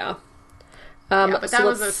 Yeah. But that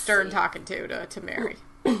was a stern talking to Mary.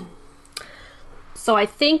 So I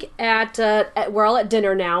think at we're all at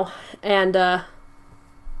dinner now, and it's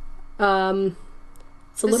a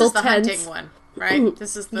little tense. This is the hunting one, right?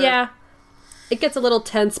 This is the... Yeah. It gets a little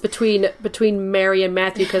tense between Mary and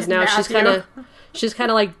Matthew, because now she's kind of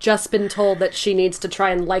like just been told that she needs to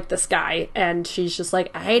try and like this guy, and she's just like,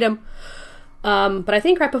 I hate him. But I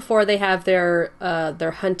think right before they have their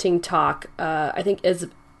hunting talk, I think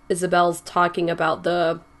Isabel's talking about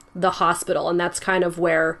the hospital, and that's kind of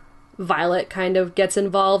where Violet kind of gets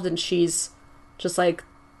involved, and she's just like,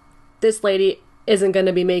 this lady isn't going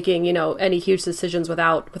to be making, any huge decisions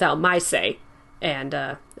without my say, and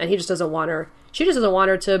he just doesn't want her. She just doesn't want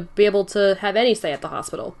her to be able to have any say at the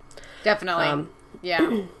hospital. Definitely.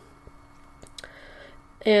 Yeah.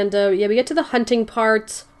 And we get to the hunting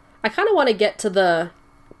part. I kind of want to get to the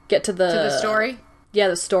story. Yeah,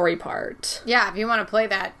 the story part. Yeah, if you want to play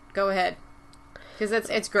that, go ahead, because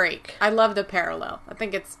it's great. I love the parallel. I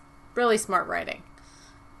think it's really smart writing.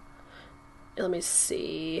 Let me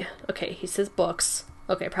see. Okay, he says books.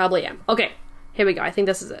 Okay, probably am. Okay, here we go. I think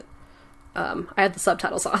this is it. I had the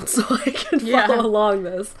subtitles on so I can follow along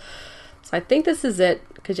this. So I think this is it,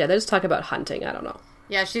 because they're just talking about hunting. I don't know.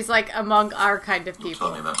 Yeah, she's like among our kind of people.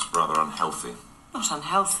 Tell me that's rather unhealthy. Not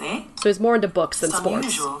unhealthy. So he's more into books than It's sports.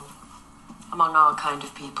 unusual among our kind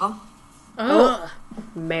of people. Oh,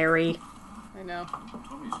 Mary. I know.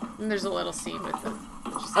 And there's a little scene with them.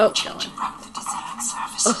 Changing back the dessert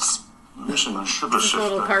services. Listen, and sugar sister.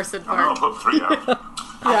 Little Carson I'll part. put 3 out.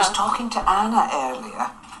 I was talking to Anna earlier.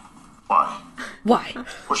 Why? Why?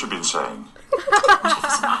 What's she been saying?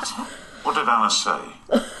 Whatever's the matter? What did Anna say?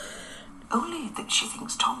 Only that she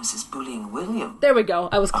thinks Thomas is bullying William. There we go.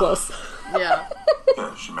 I was close. Yeah.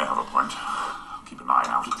 Yeah, she may have a point. Keep an eye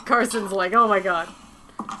out. Carson's like, oh my god.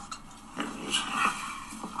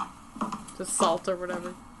 Just salt or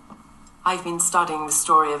whatever. I've been studying the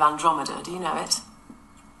story of Andromeda. Do you know it?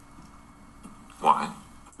 Why?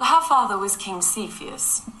 Her father was King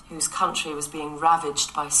Cepheus, whose country was being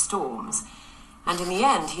ravaged by storms. And in the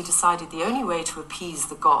end, he decided the only way to appease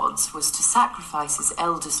the gods was to sacrifice his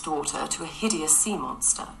eldest daughter to a hideous sea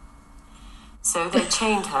monster. So they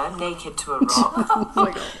chained her naked to a rock.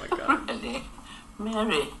 Like, oh my god. Really?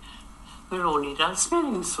 Mary, we'll all need our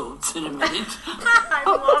smelling salts in a minute. I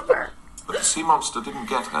love her. But the sea monster didn't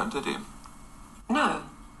get her, did he? No.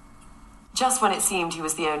 Just when it seemed he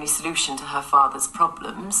was the only solution to her father's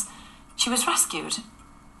problems, she was rescued.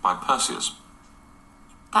 By Perseus.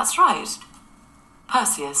 That's right.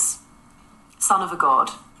 Perseus, son of a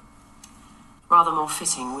god. Rather more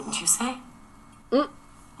fitting, wouldn't you say?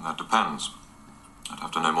 That depends. I'd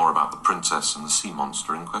have to know more about the princess and the sea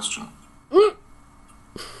monster in question.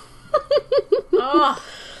 Oh.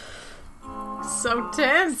 So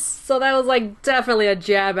tense. So that was like definitely a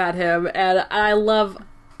jab at him, and I love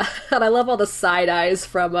all the side eyes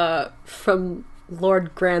from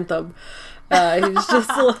Lord Grantham.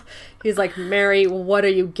 He's like, Mary, what are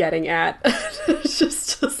you getting at? It's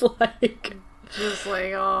just like,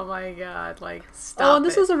 oh my god, like, stop. Oh, and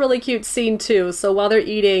this is a really cute scene too. So while they're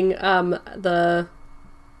eating, the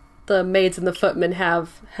maids and the footmen have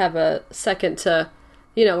a second to,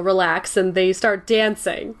 relax, and they start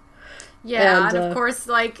dancing. Yeah, and of course,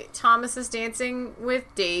 like, Thomas is dancing with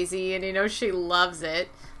Daisy, and she loves it.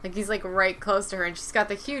 Like, he's like right close to her, and she's got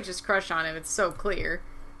the hugest crush on him. It's so clear.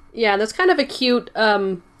 Yeah, and there's kind of a cute,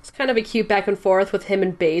 back and forth with him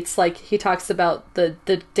and Bates. Like, he talks about the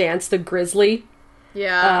dance, the grizzly.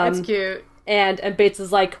 Yeah, it's cute. And Bates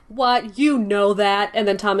is like, what? You know that? And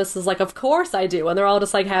then Thomas is like, of course I do. And they're all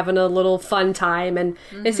just like having a little fun time, and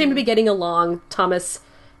they seem to be getting along. Thomas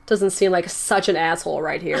doesn't seem like such an asshole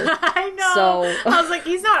right here. I know. So I was like,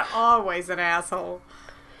 he's not always an asshole.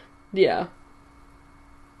 Yeah.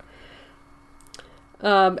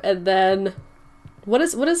 And then what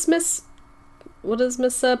is Miss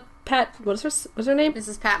Pat? What's her name?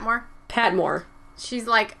 Mrs. Patmore. Patmore. She's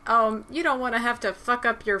like, you don't want to have to fuck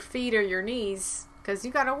up your feet or your knees because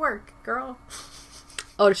you got to work, girl.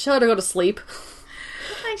 Oh, did she let her go to sleep?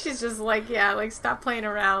 I like she's just like, yeah, like stop playing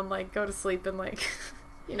around, like go to sleep and like,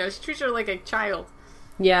 you know, she treats her like a child.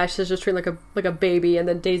 Yeah, she's just treating like a baby, and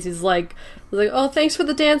then Daisy's like, oh, thanks for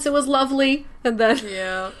the dance, it was lovely, and then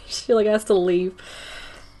she like has to leave.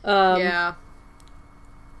 Yeah.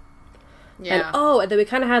 And then we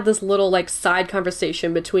kind of had this little like side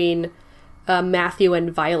conversation between Matthew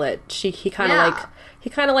and Violet. He kind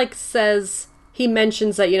of like says, he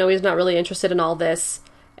mentions that, you know, he's not really interested in all this,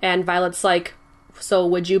 and Violet's like, so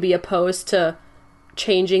would you be opposed to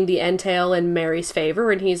changing the entail in Mary's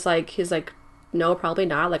favor? And he's like, no, probably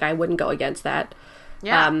not. Like, I wouldn't go against that.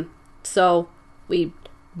 Yeah. So we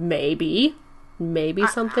maybe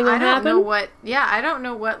something will happen. I don't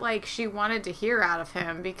know what like she wanted to hear out of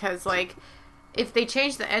him, because like if they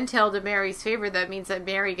change the entail to Mary's favor, that means that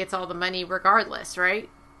Mary gets all the money regardless, right?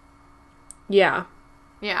 Yeah.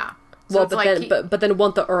 Yeah. So well, but then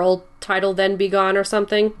won't the Earl title then be gone or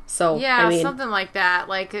something? So yeah, I mean, something like that.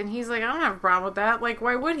 Like, and he's like, I don't have a problem with that. Like,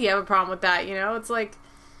 why would he have a problem with that? You know, it's like,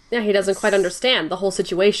 yeah, he doesn't quite understand the whole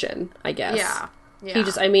situation, I guess. Yeah.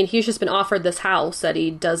 He's just been offered this house that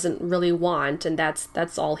he doesn't really want, and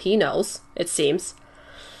that's all he knows, it seems.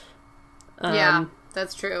 Yeah,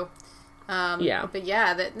 that's true. But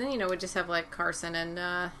yeah, then, you know, we just have like Carson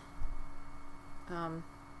and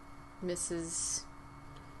Mrs.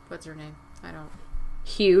 What's her name?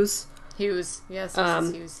 Hughes. Yes,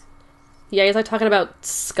 Mrs. Hughes. Yeah, he's like talking about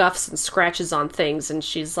scuffs and scratches on things, and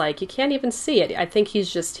she's like, "You can't even see it." I think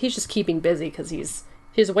he's just keeping busy because he's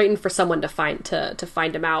waiting for someone to find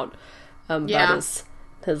him out about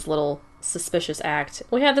his little suspicious act.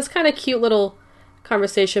 We have this kind of cute little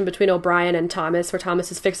conversation between O'Brien and Thomas, where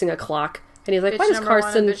Thomas is fixing a clock, and he's like, "Why does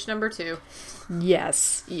Carson?" Bitch number 2.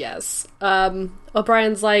 Yes.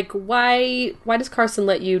 O'Brien's like, "Why does Carson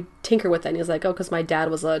let you tinker with it?" And he's like, "Oh, because my dad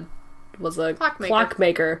was a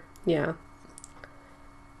clockmaker." Yeah.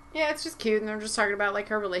 Yeah, it's just cute, and they're just talking about like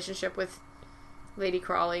her relationship with Lady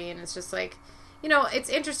Crawley, and it's just like, you know, it's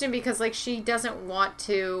interesting because like she doesn't want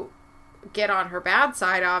to get on her bad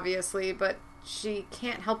side, obviously, but she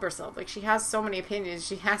can't help herself. Like, she has so many opinions,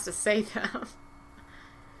 she has to say them.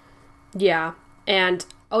 Yeah, and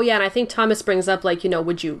and I think Thomas brings up like, you know,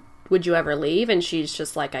 would you ever leave? And she's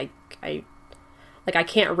just like, I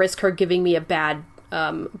can't risk her giving me a bad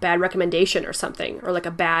recommendation or something, or like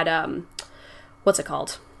a bad what's it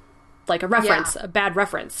called, like a reference, a bad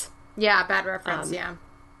reference. Yeah, bad reference. Yeah,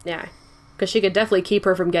 because she could definitely keep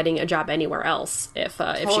her from getting a job anywhere else if she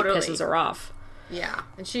pisses her off. Yeah,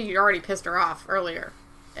 and she already pissed her off earlier,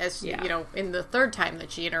 as you know, in the third time that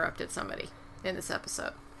she interrupted somebody in this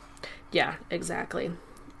episode. Yeah, exactly.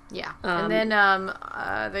 Yeah, and then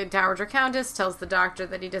the Dowager Countess tells the doctor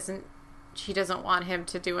that she doesn't want him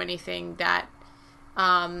to do anything that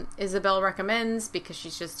Isabel recommends, because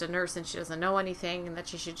she's just a nurse and she doesn't know anything, and that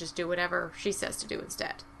she should just do whatever she says to do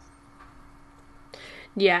instead.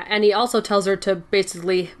 Yeah, and he also tells her to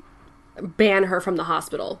basically ban her from the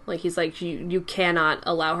hospital. Like, he's like, you cannot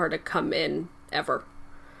allow her to come in ever.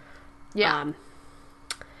 Yeah.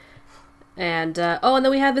 And then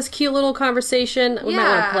we have this cute little conversation. We might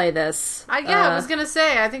want to play this. I was gonna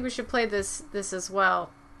say, I think we should play this as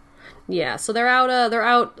well. Yeah, so they're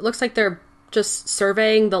out. Looks like they're just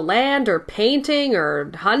surveying the land, or painting,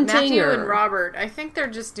 or hunting. Matthew and Robert, I think they're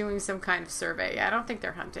just doing some kind of survey. I don't think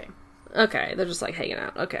they're hunting. Okay, they're just like hanging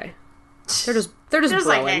out. Okay, they're just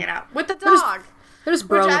like hanging out with the dog. They're just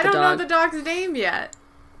broing with the dog. I don't know the dog's name yet.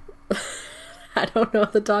 I don't know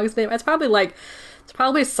the dog's name. It's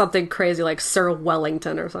probably something crazy like Sir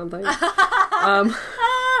Wellington or something. I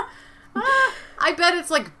bet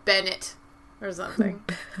it's like Bennett or something.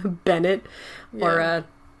 Bennett,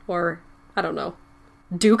 or I don't know,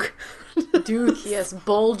 Duke. Duke, yes,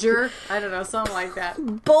 Bulger. I don't know, something like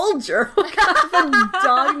that. Bulger? What kind of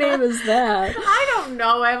dog name is that? I don't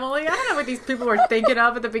know, Emily. I don't know what these people were thinking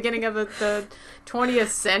of at the beginning of the 20th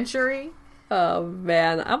century. Oh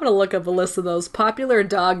man, I'm gonna look up a list of those popular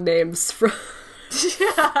dog names from.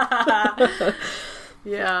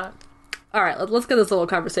 Yeah. All right, let's get this little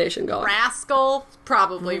conversation going. Rascal,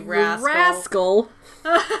 probably Rascal.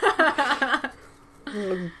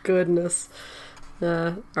 Oh goodness.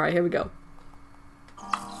 All right, here we go.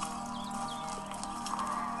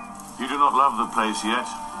 You do not love the place yet?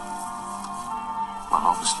 Well,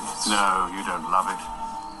 obviously it's... No, you don't love it.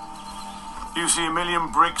 You see a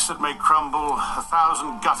million bricks that may crumble,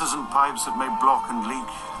 1,000 gutters and pipes that may block and leak,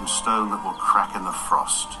 and stone that will crack in the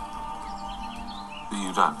frost. Are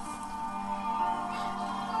you done?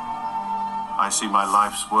 I see my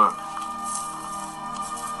life's work.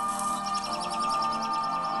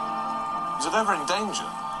 Is it ever in danger?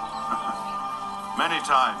 Many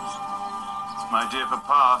times. My dear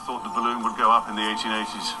Papa thought the balloon would go up in the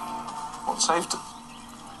 1880s. What saved it?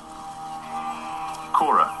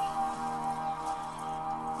 Cora.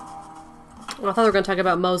 Well, I thought we were going to talk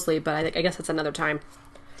about Mosley, but I guess that's another time.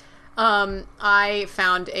 I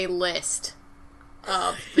found a list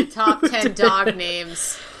of the top 10 dog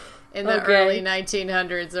names in the early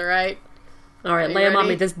 1900s, alright? Alright, lay them on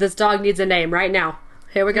me. This dog needs a name right now.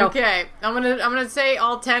 Here we go. Okay, I'm gonna say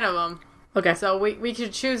all 10 of them. Okay. So we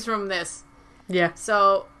could choose from this. Yeah.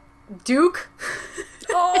 So, Duke.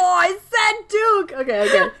 Oh, I said Duke!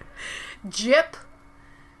 Okay. Jip.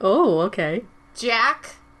 Oh, okay.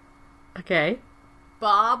 Jack. Okay.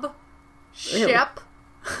 Bob. Shep.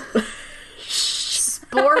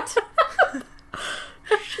 Sport.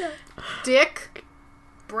 Dick.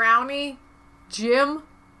 Brownie. Jim.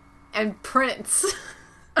 And Prince.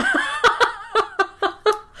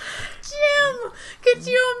 Jim! Could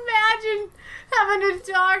you imagine having a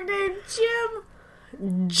dog named Jim?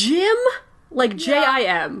 Jim? Like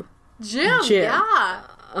Jim. Jim, yeah.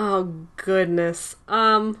 Oh goodness.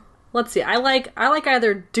 Let's see. I like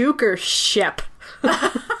either Duke or Shep.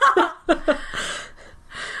 I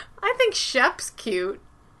think Shep's cute.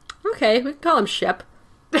 Okay, we can call him Shep.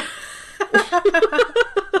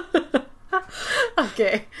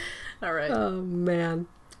 Okay. All right. Oh man.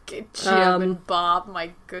 Jim and Bob,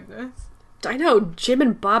 my goodness. I know, Jim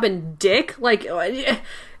and Bob and Dick? Like, you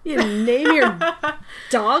name your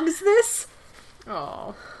dogs this?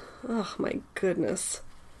 Oh my goodness.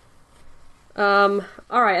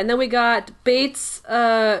 Alright, and then we got Bates,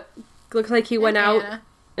 looks like he went out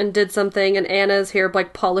and did something, and Anna's here,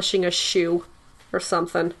 like, polishing a shoe or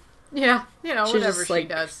something. Yeah, She's whatever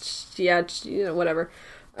just, she does. Yeah, whatever.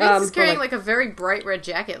 Bates is carrying, like, a very bright red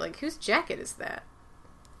jacket. Like, whose jacket is that?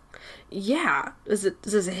 Yeah. Is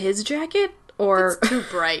this his jacket? Or... That's too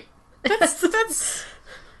bright. That's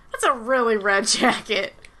a really red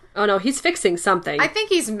jacket. Oh no, he's fixing something. I think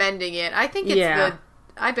he's mending it. I think it's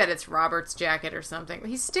I bet it's Robert's jacket or something.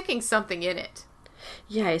 He's sticking something in it.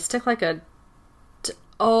 Yeah, he stuck like a...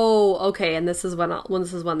 Oh, okay, and this is when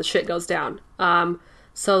the shit goes down.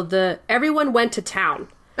 So everyone went to town.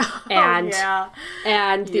 And,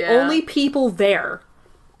 and the only people there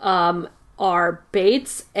are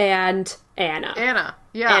Bates and Anna.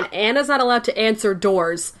 Yeah. And Anna's not allowed to answer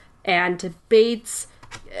doors, and Bates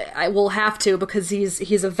I will have to because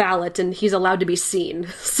he's a valet and he's allowed to be seen.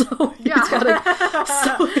 So he's gotta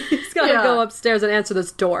go upstairs and answer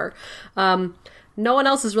this door. No one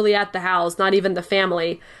else is really at the house, not even the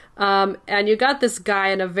family. And you got this guy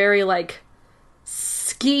in a very like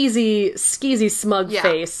skeezy smug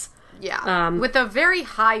face. Yeah. With a very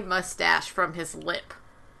high mustache from his lip.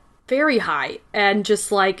 Very high, and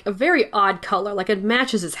just like a very odd color, like it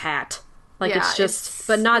matches his hat. Like it's just,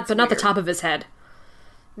 but not the top of his head.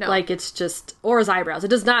 No, like it's just, or his eyebrows. It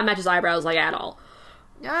does not match his eyebrows like at all.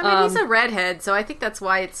 I mean, he's a redhead, so I think that's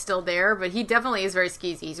why it's still there. But he definitely is very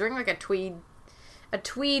skeezy. He's wearing like a tweed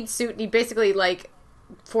suit, and he basically like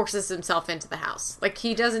forces himself into the house. Like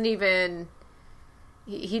he doesn't even,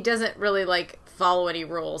 he doesn't really like follow any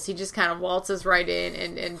rules. He just kind of waltzes right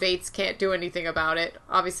in, and Bates can't do anything about it.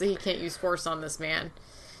 Obviously, he can't use force on this man.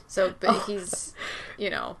 So, but he's,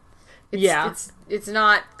 it's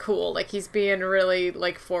not cool. Like, he's being really,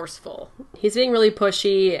 like, forceful. He's being really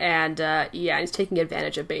pushy, and, he's taking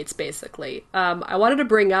advantage of Bates, basically. I wanted to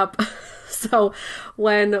bring up, so,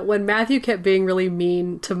 when Matthew kept being really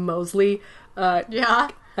mean to Mosley,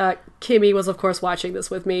 Kimmy was, of course, watching this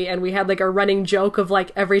with me, and we had, like, a running joke of,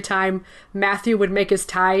 like, every time Matthew would make his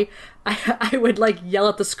tie, I would, like, yell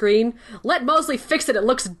at the screen, "Let Mosley fix it, it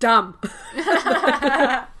looks dumb!"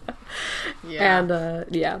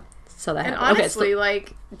 So that and happened. honestly,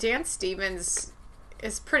 like, Dan Stevens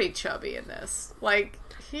is pretty chubby in this. Like,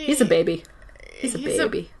 he's a baby. He's a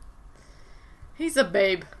baby. He's a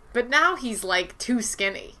babe. But now he's, like, too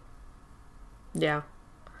skinny. Yeah.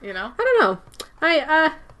 You know? I don't know.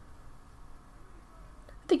 I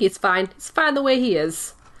think he's fine. He's fine the way he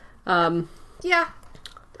is. Yeah.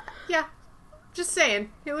 Just saying.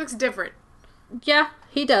 He looks different. Yeah,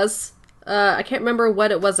 he does. I can't remember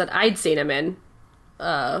what it was that I'd seen him in.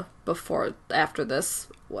 After this.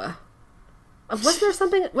 Wasn't there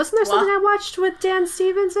something I watched with Dan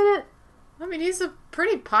Stevens in it? I mean, he's a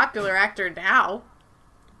pretty popular actor now.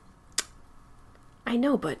 I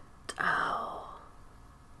know, but I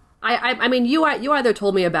mean, you either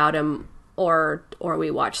told me about him or we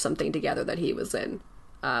watched something together that he was in.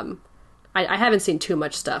 I haven't seen too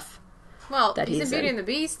much stuff. Well, he's in Beauty and the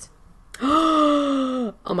Beast.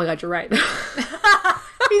 Oh my god, you're right.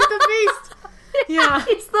 He's the Beast. Yeah,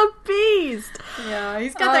 he's the Beast. Yeah,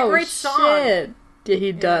 he's got that great song. Shit.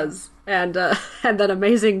 He does. And that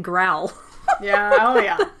amazing growl. Yeah, oh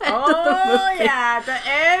yeah. Oh yeah, at the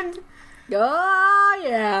end. Oh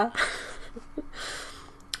yeah.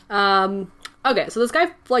 Okay, so this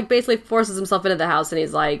guy like basically forces himself into the house and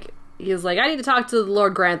he's like, I need to talk to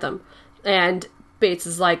Lord Grantham. And Bates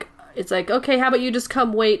is like, it's like, okay, how about you just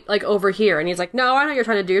come wait like over here? And he's like, no, I know what you're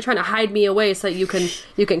trying to do. You're trying to hide me away so that you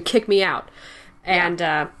can kick me out. And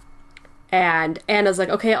Anna's like,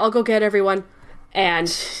 okay, I'll go get everyone. And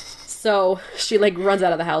so she like runs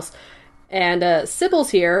out of the house. And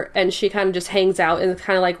Sybil's here, and she kind of just hangs out and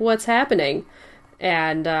kind of like, what's happening?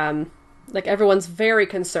 And like everyone's very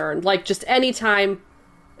concerned. Like just anytime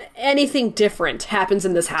anything different happens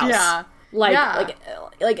in this house. Yeah.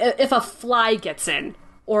 Like if a fly gets in,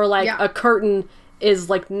 or like a curtain is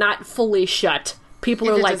like not fully shut, people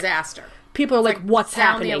are like disaster. People are like, what's sound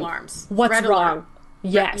happening? The alarms. What's Red wrong? Alert.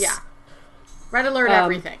 Yes. Yeah. Red alert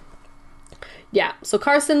everything. Yeah. So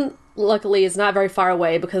Carson luckily is not very far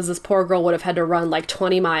away because this poor girl would have had to run like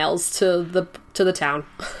 20 miles to the town.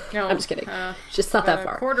 No, I'm just kidding. Just not that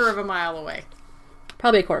far. A quarter of a mile away.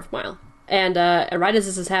 Probably a quarter of a mile. And right as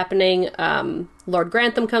this is happening, Lord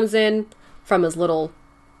Grantham comes in from his little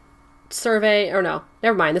survey. Or no,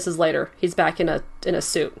 never mind. This is later. He's back in a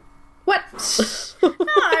suit. What?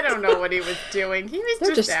 I don't know what he was doing. He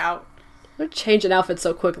was just out. They're changing outfits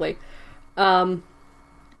so quickly.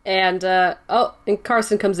 And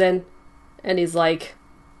Carson comes in, and he's like,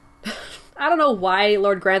 I don't know why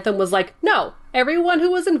Lord Grantham was like, no, everyone who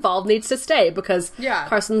was involved needs to stay, because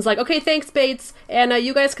Carson's like, okay, thanks, Bates, and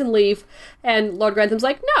you guys can leave. And Lord Grantham's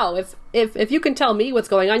like, no, if you can tell me what's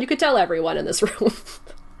going on, you can tell everyone in this room.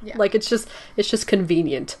 Yeah. Like, it's just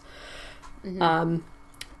convenient. Mm-hmm.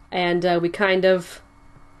 And we kind of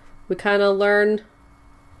learn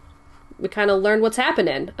what's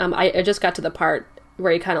happening. I just got to the part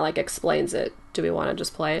where he kind of like explains it. Do we want to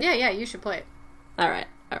just play it? Yeah, you should play it. All right,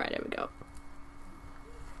 here we go.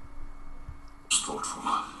 Thoughtful.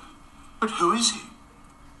 But who is he?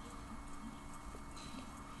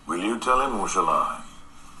 Will you tell him or shall I?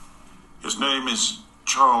 His name is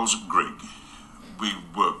Charles Grigg. We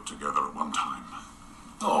worked together at one time.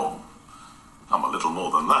 Oh, I'm a little more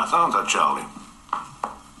than that, aren't I, Charlie?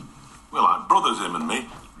 We're like brothers, him and me.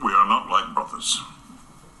 We are not like brothers.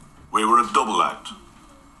 We were a double act.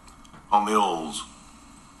 On the Halls.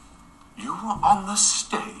 You were on the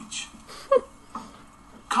stage?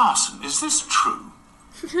 Carson, is this true?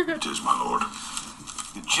 It is, my lord.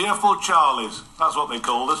 The Cheerful Charlies, that's what they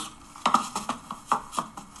called us.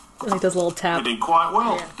 Like this little tap. We did quite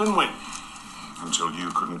well, didn't we? Until you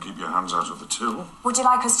couldn't keep your hands out of the till. Would you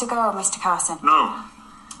like us to go, Mr. Carson? No.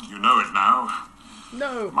 You know it now.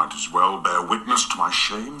 No. Might as well bear witness to my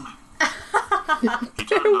shame.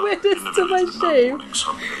 Bear witness to my shame.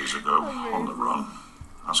 Some days ago, on the run.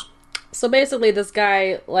 So basically, this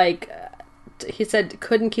guy, like, he said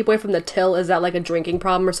couldn't keep away from the till. Is that like a drinking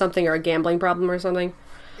problem or something, or a gambling problem or something?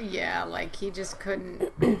 Yeah, like he just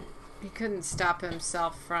couldn't. He couldn't stop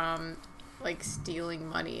himself from like stealing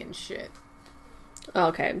money and shit.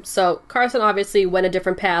 Okay, so Carson obviously went a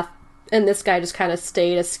different path, and this guy just kind of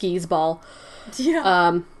stayed a skis ball.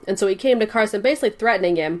 Yeah. And so he came to Carson, basically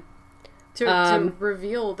threatening him to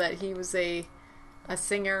reveal that he was a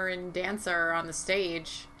singer and dancer on the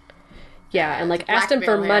stage. Yeah, and like asked him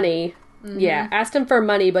for money. Mm-hmm. Yeah, asked him for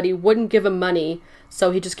money, but he wouldn't give him money,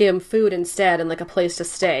 so he just gave him food instead and like a place to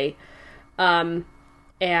stay. And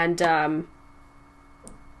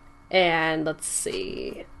let's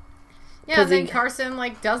see. Yeah, then Carson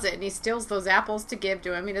like does it, and he steals those apples to give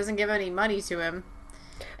to him. He doesn't give any money to him.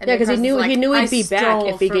 And yeah, because he knew he'd be back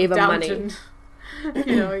if he gave him Downton. money.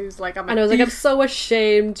 You know, he was like, and I was like, I'm so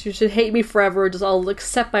ashamed. You should hate me forever. Just I'll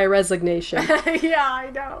accept my resignation. Yeah,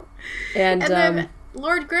 I know. And then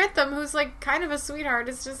Lord Grantham, who's like kind of a sweetheart,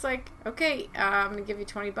 is just like, okay, I'm gonna give you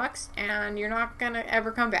 $20, and you're not gonna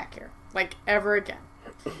ever come back here, like ever again.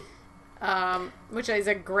 Which is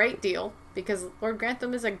a great deal because Lord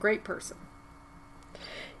Grantham is a great person.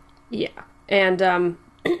 Yeah, and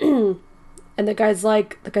and the guy's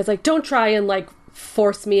like, don't try and like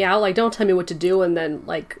force me out, like don't tell me what to do. And then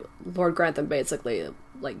like Lord Grantham basically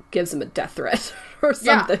like gives him a death threat or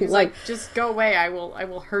something. Yeah, like just go away. I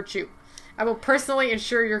will hurt you. I will personally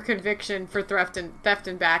ensure your conviction for theft and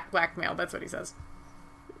blackmail. That's what he says.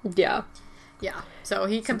 Yeah. Yeah. So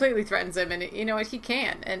he completely threatens him, and you know what, he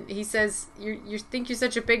can. And he says, "You think you're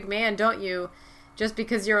such a big man, don't you? Just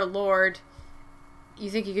because you're a lord,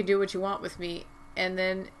 you think you can do what you want with me?" And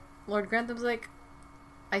then Lord Grantham's like,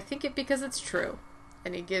 "I think it because it's true,"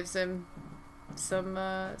 and he gives him some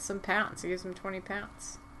pounds. He gives him 20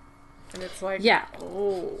 pounds, and it's like, yeah,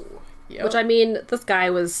 oh, Yep. Which, I mean, this guy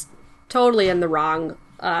was totally in the wrong.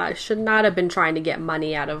 Should not have been trying to get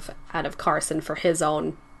money out of Carson for his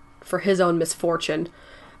own misfortune,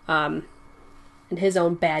 and his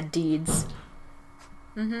own bad deeds.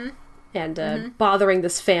 Mm-hmm. And bothering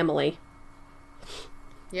this family.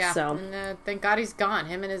 Yeah. So. And thank God he's gone.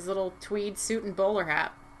 Him and his little tweed suit and bowler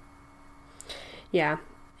hat. Yeah.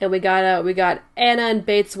 And we got Anna and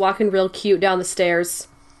Bates walking real cute down the stairs.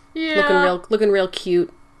 Yeah. Looking real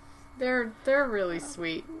cute. They're really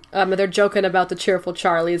sweet. And they're joking about the cheerful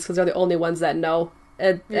Charlies because they're the only ones that know.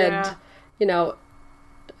 And you know,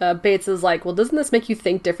 Bates is like, well, doesn't this make you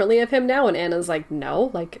think differently of him now? And Anna's like,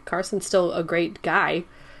 no, like, Carson's still a great guy.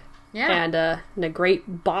 Yeah. And a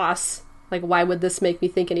great boss. Like, why would this make me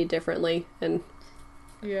think any differently? And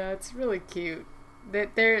yeah, it's really cute.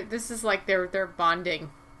 This is like they're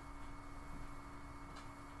bonding.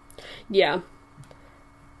 Yeah.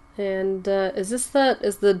 And is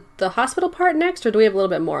the hospital part next, or do we have a little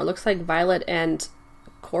bit more? It looks like Violet and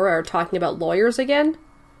Cora are talking about lawyers again.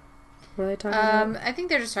 What are they talking about? I think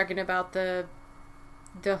they're just talking about the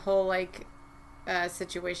whole like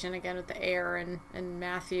situation again with the heir and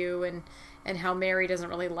Matthew and how Mary doesn't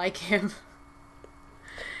really like him.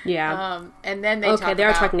 Yeah. And then they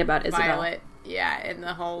are talking about Isabel. Violet. Yeah, and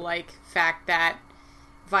the whole like fact that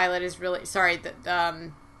Violet is really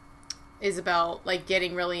Isabel like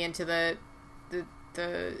getting really into the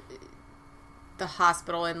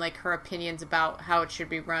hospital and like her opinions about how it should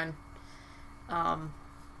be run.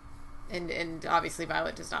 And obviously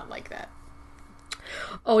Violet does not like that.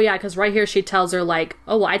 Oh yeah, because right here she tells her like,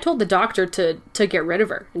 oh, well, I told the doctor to get rid of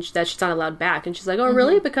her and that she's not allowed back. And she's like, oh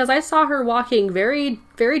really? Because I saw her walking very,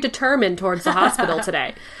 very determined towards the hospital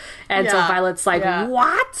today. And so Violet's like,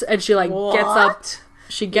 what? And she like gets up.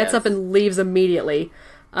 She gets up and leaves immediately.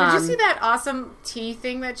 Did you see that awesome tea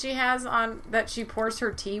thing that she has on that she pours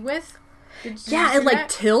her tea with? It like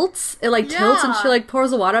tilts. It like tilts and she like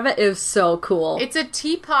pours the water of it. It was so cool. It's a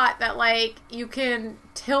teapot that like you can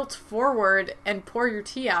tilt forward and pour your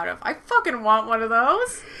tea out of. I fucking want one of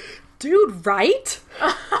those. Dude, right?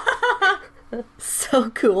 So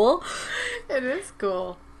cool. It is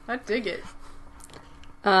cool. I dig it.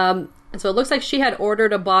 And so it looks like she had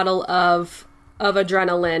ordered a bottle of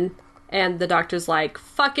adrenaline, and the doctor's like,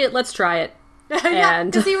 fuck it, let's try it. Yeah,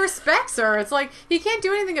 because he respects her. It's like, he can't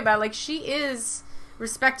do anything about it. Like, she is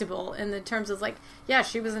respectable in the terms of, like, yeah,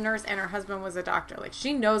 she was a nurse and her husband was a doctor. Like,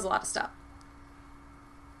 she knows a lot of stuff.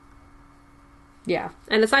 Yeah,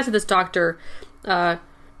 and it's nice that this doctor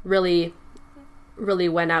really, really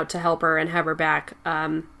went out to help her and have her back.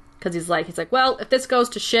 Because he's like, well, if this goes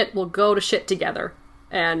to shit, we'll go to shit together.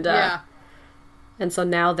 And and so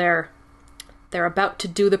now they're about to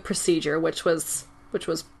do the procedure, which was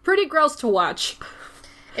pretty gross to watch.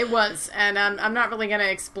 It was, and I'm not really going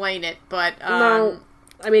to explain it, but no,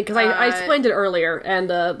 I mean, because I explained it earlier, and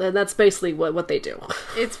that's basically what they do.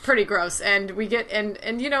 It's pretty gross, and we get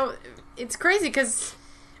and you know, it's crazy because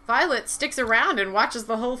Violet sticks around and watches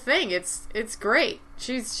the whole thing. It's great.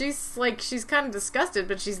 She's like, she's kind of disgusted,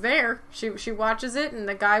 but she's there. She watches it, and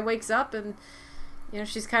the guy wakes up, and you know,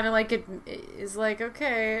 she's kind of like, it is like,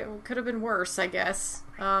 okay, it could have been worse, I guess.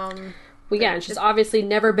 Well, yeah, and she's obviously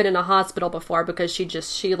never been in a hospital before because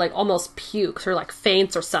she like almost pukes or like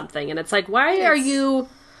faints or something, and it's like, why are you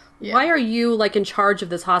like in charge of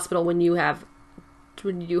this hospital when you have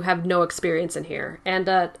no experience in here? And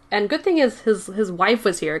good thing is his wife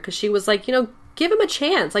was here because she was like, you know, give him a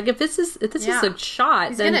chance. Like if this is a shot,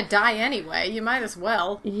 he's gonna die anyway. You might as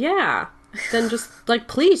well. Yeah. Then just like,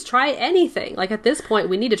 please try anything. Like at this point,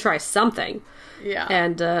 we need to try something. Yeah.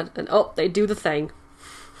 And they do the thing.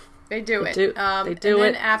 They do it. They do and it.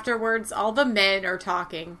 then afterwards, all the men are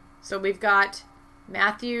talking. So we've got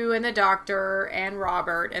Matthew and the doctor and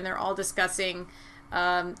Robert, and they're all discussing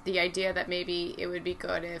the idea that maybe it would be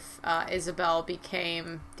good if Isabel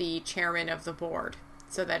became the chairman of the board,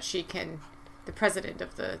 so that she can, the president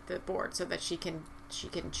of the board, so that she can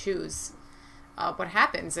choose what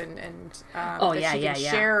happens and she can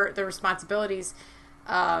share the responsibilities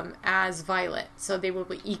as Violet, so they will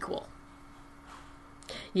be equal.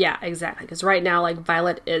 Yeah, exactly. Because right now, like,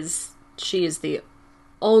 Violet she is the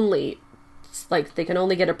only, like, they can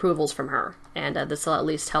only get approvals from her. And this will at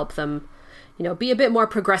least help them, you know, be a bit more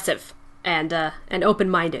progressive and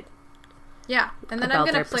open-minded. Yeah, and then I'm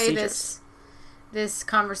going to play this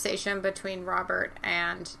conversation between Robert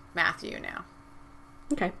and Matthew now.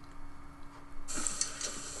 Okay.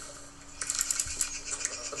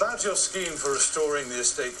 About your scheme for restoring the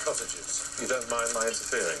estate cottages. You don't mind my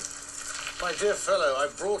interfering? My dear fellow,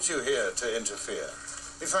 I've brought you here to interfere.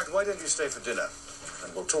 In fact, why don't you stay for dinner,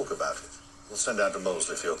 and we'll talk about it. We'll send down to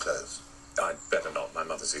Moseley for your clothes. I'd better not. My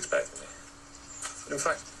mother's expecting me. But in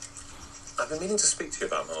fact, I've been meaning to speak to you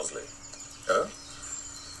about Moseley. Oh?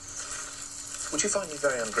 Would you find me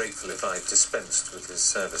very ungrateful if I dispensed with his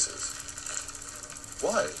services?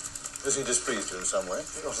 Why? Has he displeased you in some way?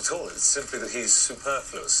 Not at all. It's simply that he's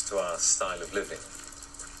superfluous to our style of living.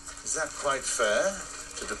 Is that quite fair?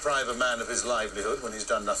 To deprive a man of his livelihood when he's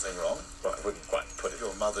done nothing wrong? Well, I wouldn't quite put it.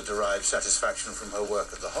 Your mother derived satisfaction from her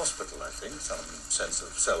work at the hospital, I think. Some sense of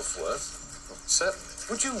self-worth. Well, certainly.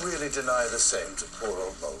 Would you really deny the same to poor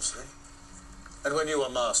old Moseley? And when you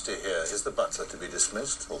are master here, is the butler to be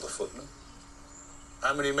dismissed, or the footman?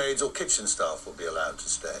 How many maids or kitchen staff will be allowed to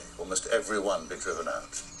stay, or must everyone be driven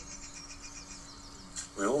out?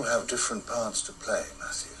 We all have different parts to play,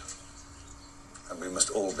 Matthew. And we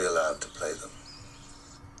must all be allowed to play them.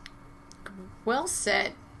 Well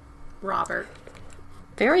said, Robert.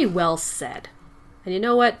 Very well said. And you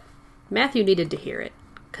know what? Matthew needed to hear it,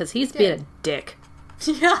 because he's being a dick.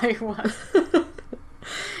 Yeah, he was.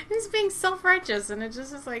 He's being self-righteous, and it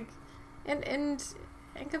just is like, and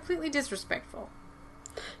completely disrespectful.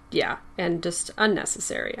 Yeah, and just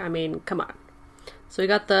unnecessary. I mean, come on. So we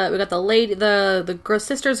got the lady, the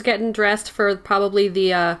sisters getting dressed for probably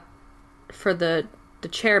the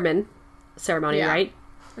chairman ceremony, right?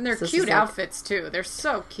 And they're cute outfits too. They're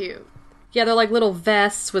so cute. Yeah, they're like little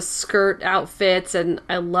vests with skirt outfits, and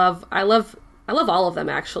I love all of them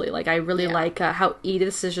actually. Like I really like how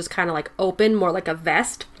Edith's is just kind of like open, more like a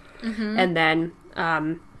vest, and then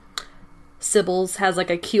Sybil's has like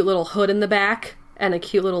a cute little hood in the back and a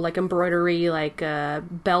cute little like embroidery like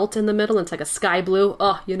belt in the middle. And it's like a sky blue.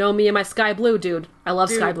 Oh, you know me and my sky blue, dude. I love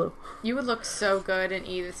sky blue. You would look so good in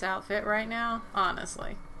Edith's outfit right now,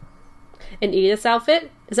 honestly. In Edith's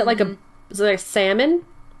outfit? Is it like is it like a salmon?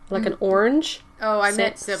 Like an orange? Oh, I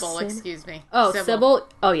meant Sybil, excuse me. Oh, Sybil?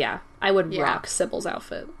 Oh, yeah. I would rock Sybil's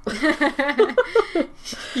outfit.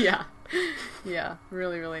 Yeah. Yeah.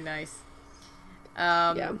 Really, really nice.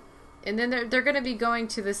 Yeah. And then they're going to be going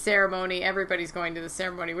to the ceremony. Everybody's going to the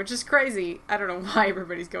ceremony, which is crazy. I don't know why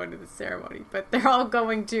everybody's going to the ceremony, but they're all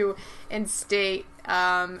going to instate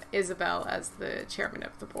Isabel as the chairman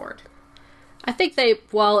of the board. I think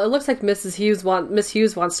it looks like Miss Hughes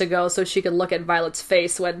wants to go so she can look at Violet's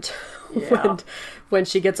face when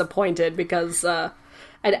she gets appointed, because and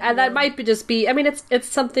that might be I mean, it's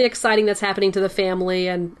something exciting that's happening to the family,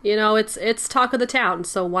 and you know it's talk of the town,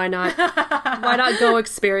 so why not go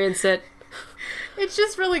experience it? It's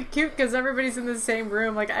just really cute because everybody's in the same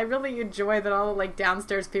room. Like, I really enjoy that all the like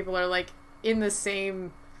downstairs people are like in the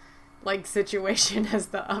same like situation as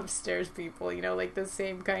the upstairs people, you know, like the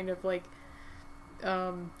same kind of like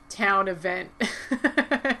town event.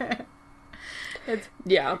 It's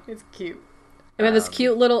cute. And then this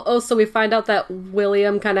cute little so we find out that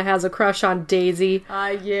William kind of has a crush on Daisy.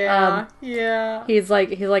 Yeah. He's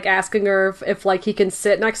like asking her if like he can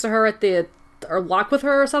sit next to her or walk with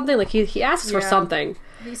her or something. Like he asks for something.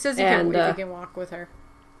 He says he can walk with her.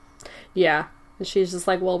 Yeah. And she's just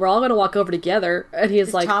like, well, we're all gonna walk over together. And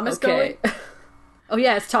he's like, Thomas okay. Going? Oh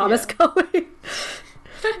yeah, it's Thomas going.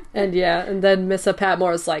 And then Miss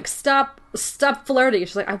Patmore is like, stop flirting.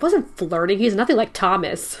 She's like, I wasn't flirting. He's nothing like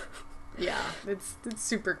Thomas. Yeah, it's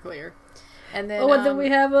super clear. And then and then we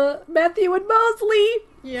have Matthew and Moseley.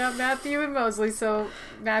 Yeah, Matthew and Moseley. So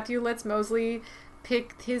Matthew lets Moseley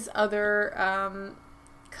pick his other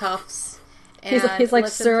cuffs. And he's like,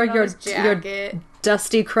 sir, your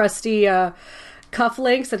dusty, crusty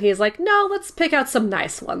cufflinks, and he's like, no, let's pick out some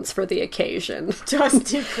nice ones for the occasion.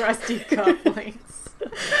 Dusty, crusty cufflinks.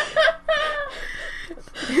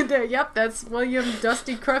 Yep, that's William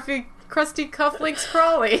Dusty Crusty Cufflinks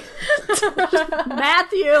Crawley.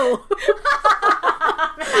 Matthew.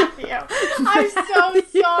 I'm so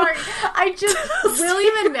sorry.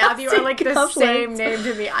 William and Matthew are like the same name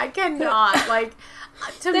to me. I cannot, like,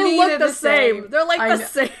 to they me look they're the same. They're like the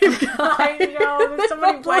same guy. I know, there's so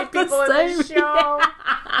many white people in the show.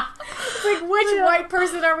 It's like, which white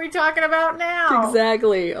person are we talking about now?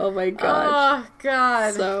 Exactly. Oh my gosh. Oh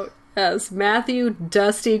god. So yes, Matthew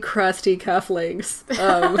Dusty Crusty Cufflinks.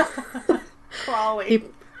 Crawley.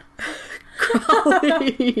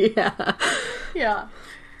 Crawley. Yeah. Yeah.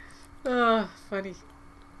 Oh, funny.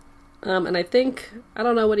 And I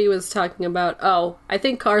don't know what he was talking about. Oh, I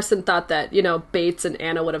think Carson thought that, you know, Bates and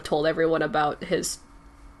Anna would have told everyone about his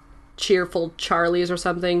cheerful Charlies or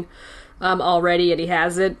something already, and he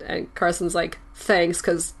hasn't. And Carson's like, thanks,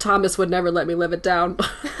 because Thomas would never let me live it down.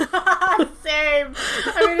 Same.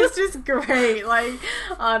 I mean, it's just great. Like,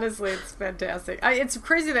 honestly, it's fantastic. It's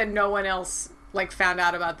crazy that no one else like found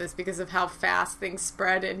out about this because of how fast things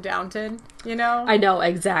spread in Downton, you know? I know,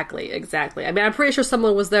 exactly. I mean, I'm pretty sure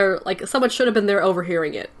someone was there, like, someone should have been there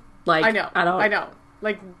overhearing it. Like, I know.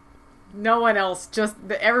 Like, no one else,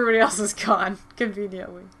 everybody else is gone,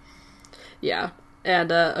 conveniently. Yeah.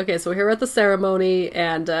 And, okay, so here we're at the ceremony,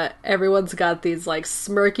 and everyone's got these, like,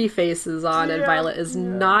 smirky faces on, and Violet is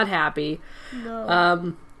not happy.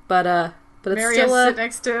 No. But it's Mary still... has to sit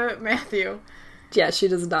next to Matthew. Yeah, she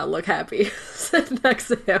does not look happy sitting next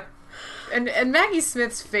to him. And Maggie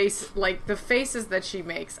Smith's face, like, the faces that she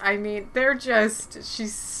makes, I mean, they're just...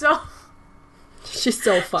 She's so funny. She's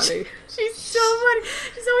so funny. She's always,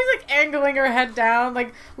 like, angling her head down,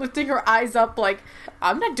 like, lifting her eyes up, like,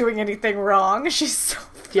 I'm not doing anything wrong. She's so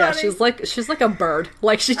funny. Yeah, she's like a bird.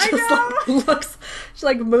 Like, she just, like, looks... She,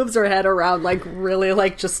 like, moves her head around, like, really,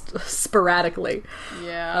 like, just sporadically.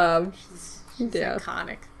 Yeah. She's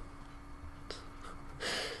iconic.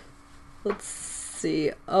 Let's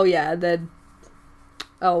see. Oh, yeah, then...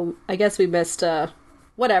 Oh, I guess we missed,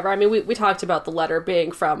 whatever. I mean, we talked about the letter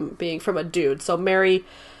being from a dude. So Mary...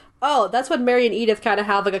 Oh, that's when Mary and Edith kind of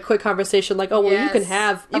have, like, a quick conversation, like, oh, well, you can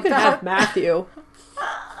have Matthew.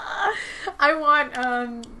 I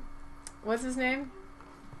want, what's his name?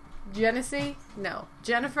 Genesee? No.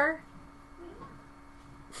 Jennifer?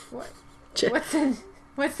 What? What's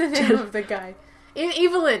the name of the guy?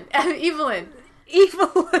 Evelyn. Evelyn.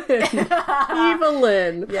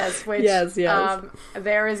 Yes, which, yes.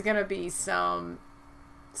 There is going to be some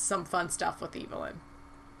fun stuff with Evelyn.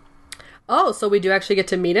 Oh, so we do actually get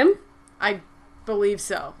to meet him? I believe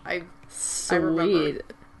so. Sweet. I remember.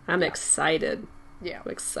 I'm excited. Yeah.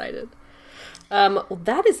 I'm excited. Well,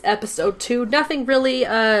 that is episode 2. Nothing really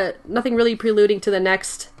preluding to the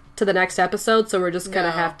next episode, so we're just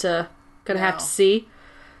gonna have to see.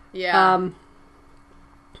 Yeah.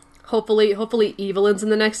 Hopefully Evelyn's in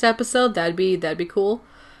the next episode. That'd be cool.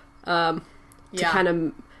 To kind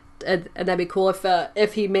of, and that'd be cool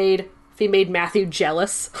if he made Matthew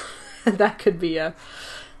jealous. that could be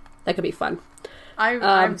fun.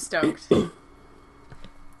 I'm stoked.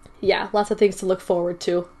 Yeah, lots of things to look forward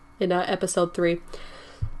to in episode 3.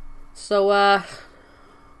 So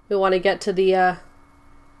we want to get to the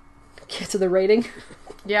rating.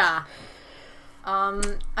 Yeah.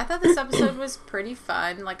 I thought this episode was pretty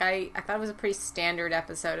fun. Like, I thought it was a pretty standard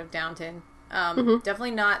episode of Downton.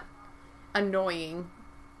 Definitely not annoying,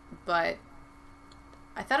 but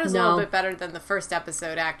I thought it was a little bit better than the first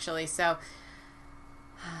episode, actually. So,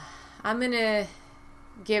 I'm gonna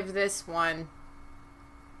give this one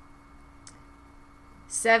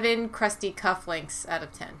 7 crusty cufflinks out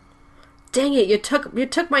of 10. Dang it, you took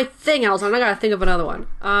my thing, Alison. I gotta think of another one.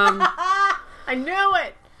 I knew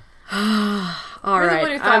it! All right, the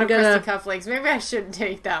one who thought of crusty cufflinks. Maybe I shouldn't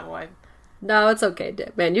take that one. No, it's okay,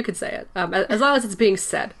 man. You can say it as long as it's being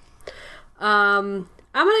said. I'm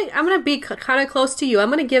gonna be kind of close to you. I'm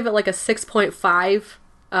gonna give it like a 6.5.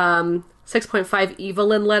 6.5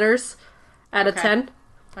 Evelyn letters out of 10.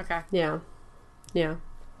 Okay. Yeah.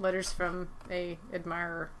 Letters from a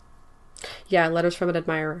admirer. Yeah, letters from an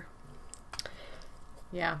admirer.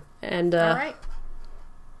 Yeah. And all right.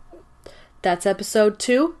 That's episode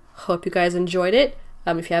 2. Hope you guys enjoyed it.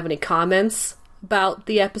 If you have any comments about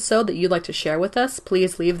the episode that you'd like to share with us,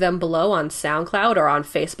 please leave them below on SoundCloud or on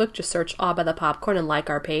Facebook. Just search All by the Popcorn and like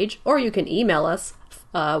our page. Or you can email us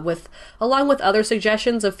along with other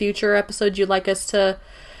suggestions of future episodes you'd like us to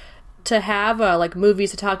have, like movies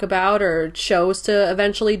to talk about or shows to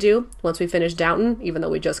eventually do once we finish Downton, even though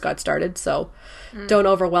we just got started, so don't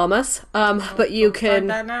overwhelm us. But you can...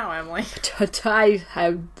 that now, Emily.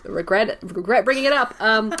 I regret bringing it up.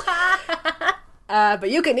 But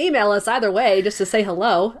you can email us either way, just to say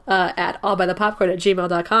hello, at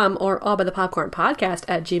allbythepopcorn@gmail.com or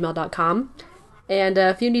allbythepopcornpodcast@gmail.com. And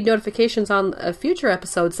if you need notifications on future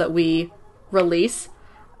episodes that we release,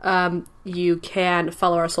 you can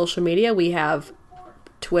follow our social media. We have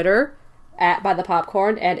Twitter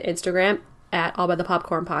 @bythepopcorn and Instagram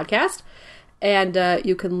 @allbythepopcornpodcast. And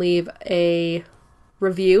you can leave a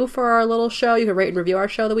review for our little show. You can rate and review our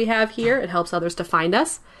show that we have here. It helps others to find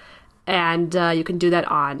us. And you can do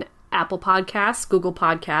that on Apple Podcasts, Google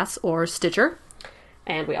Podcasts, or Stitcher.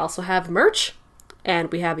 And we also have merch.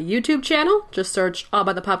 And we have a YouTube channel. Just search All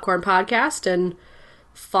by the Popcorn Podcast and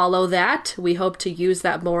follow that. We hope to use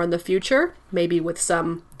that more in the future. Maybe with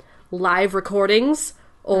some live recordings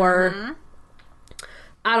or,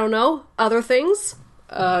 I don't know, other things.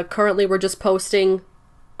 Currently, we're just posting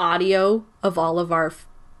audio of all of our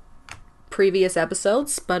previous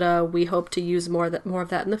episodes, but we hope to use more of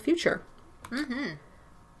that in the future. Well,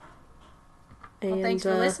 thanks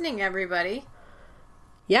for listening, everybody.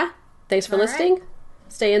 Yeah. Thanks for listening. Right.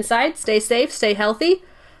 Stay inside, stay safe, stay healthy,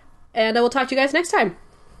 and I will talk to you guys next time.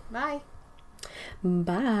 Bye.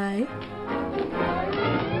 Bye.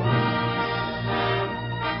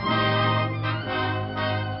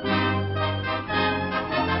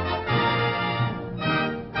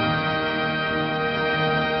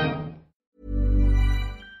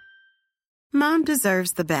 Mom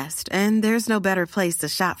deserves the best, and there's no better place to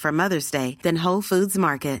shop for Mother's Day than Whole Foods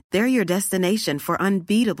Market. They're your destination for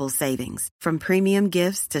unbeatable savings, from premium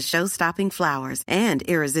gifts to show-stopping flowers and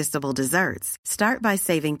irresistible desserts. Start by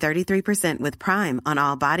saving 33% with Prime on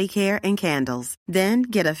all body care and candles. Then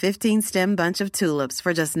get a 15-stem bunch of tulips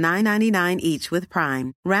for just $9.99 each with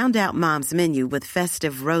Prime. Round out Mom's menu with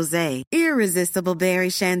festive rosé, irresistible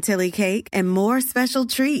berry chantilly cake, and more special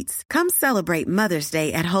treats. Come celebrate Mother's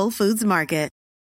Day at Whole Foods Market.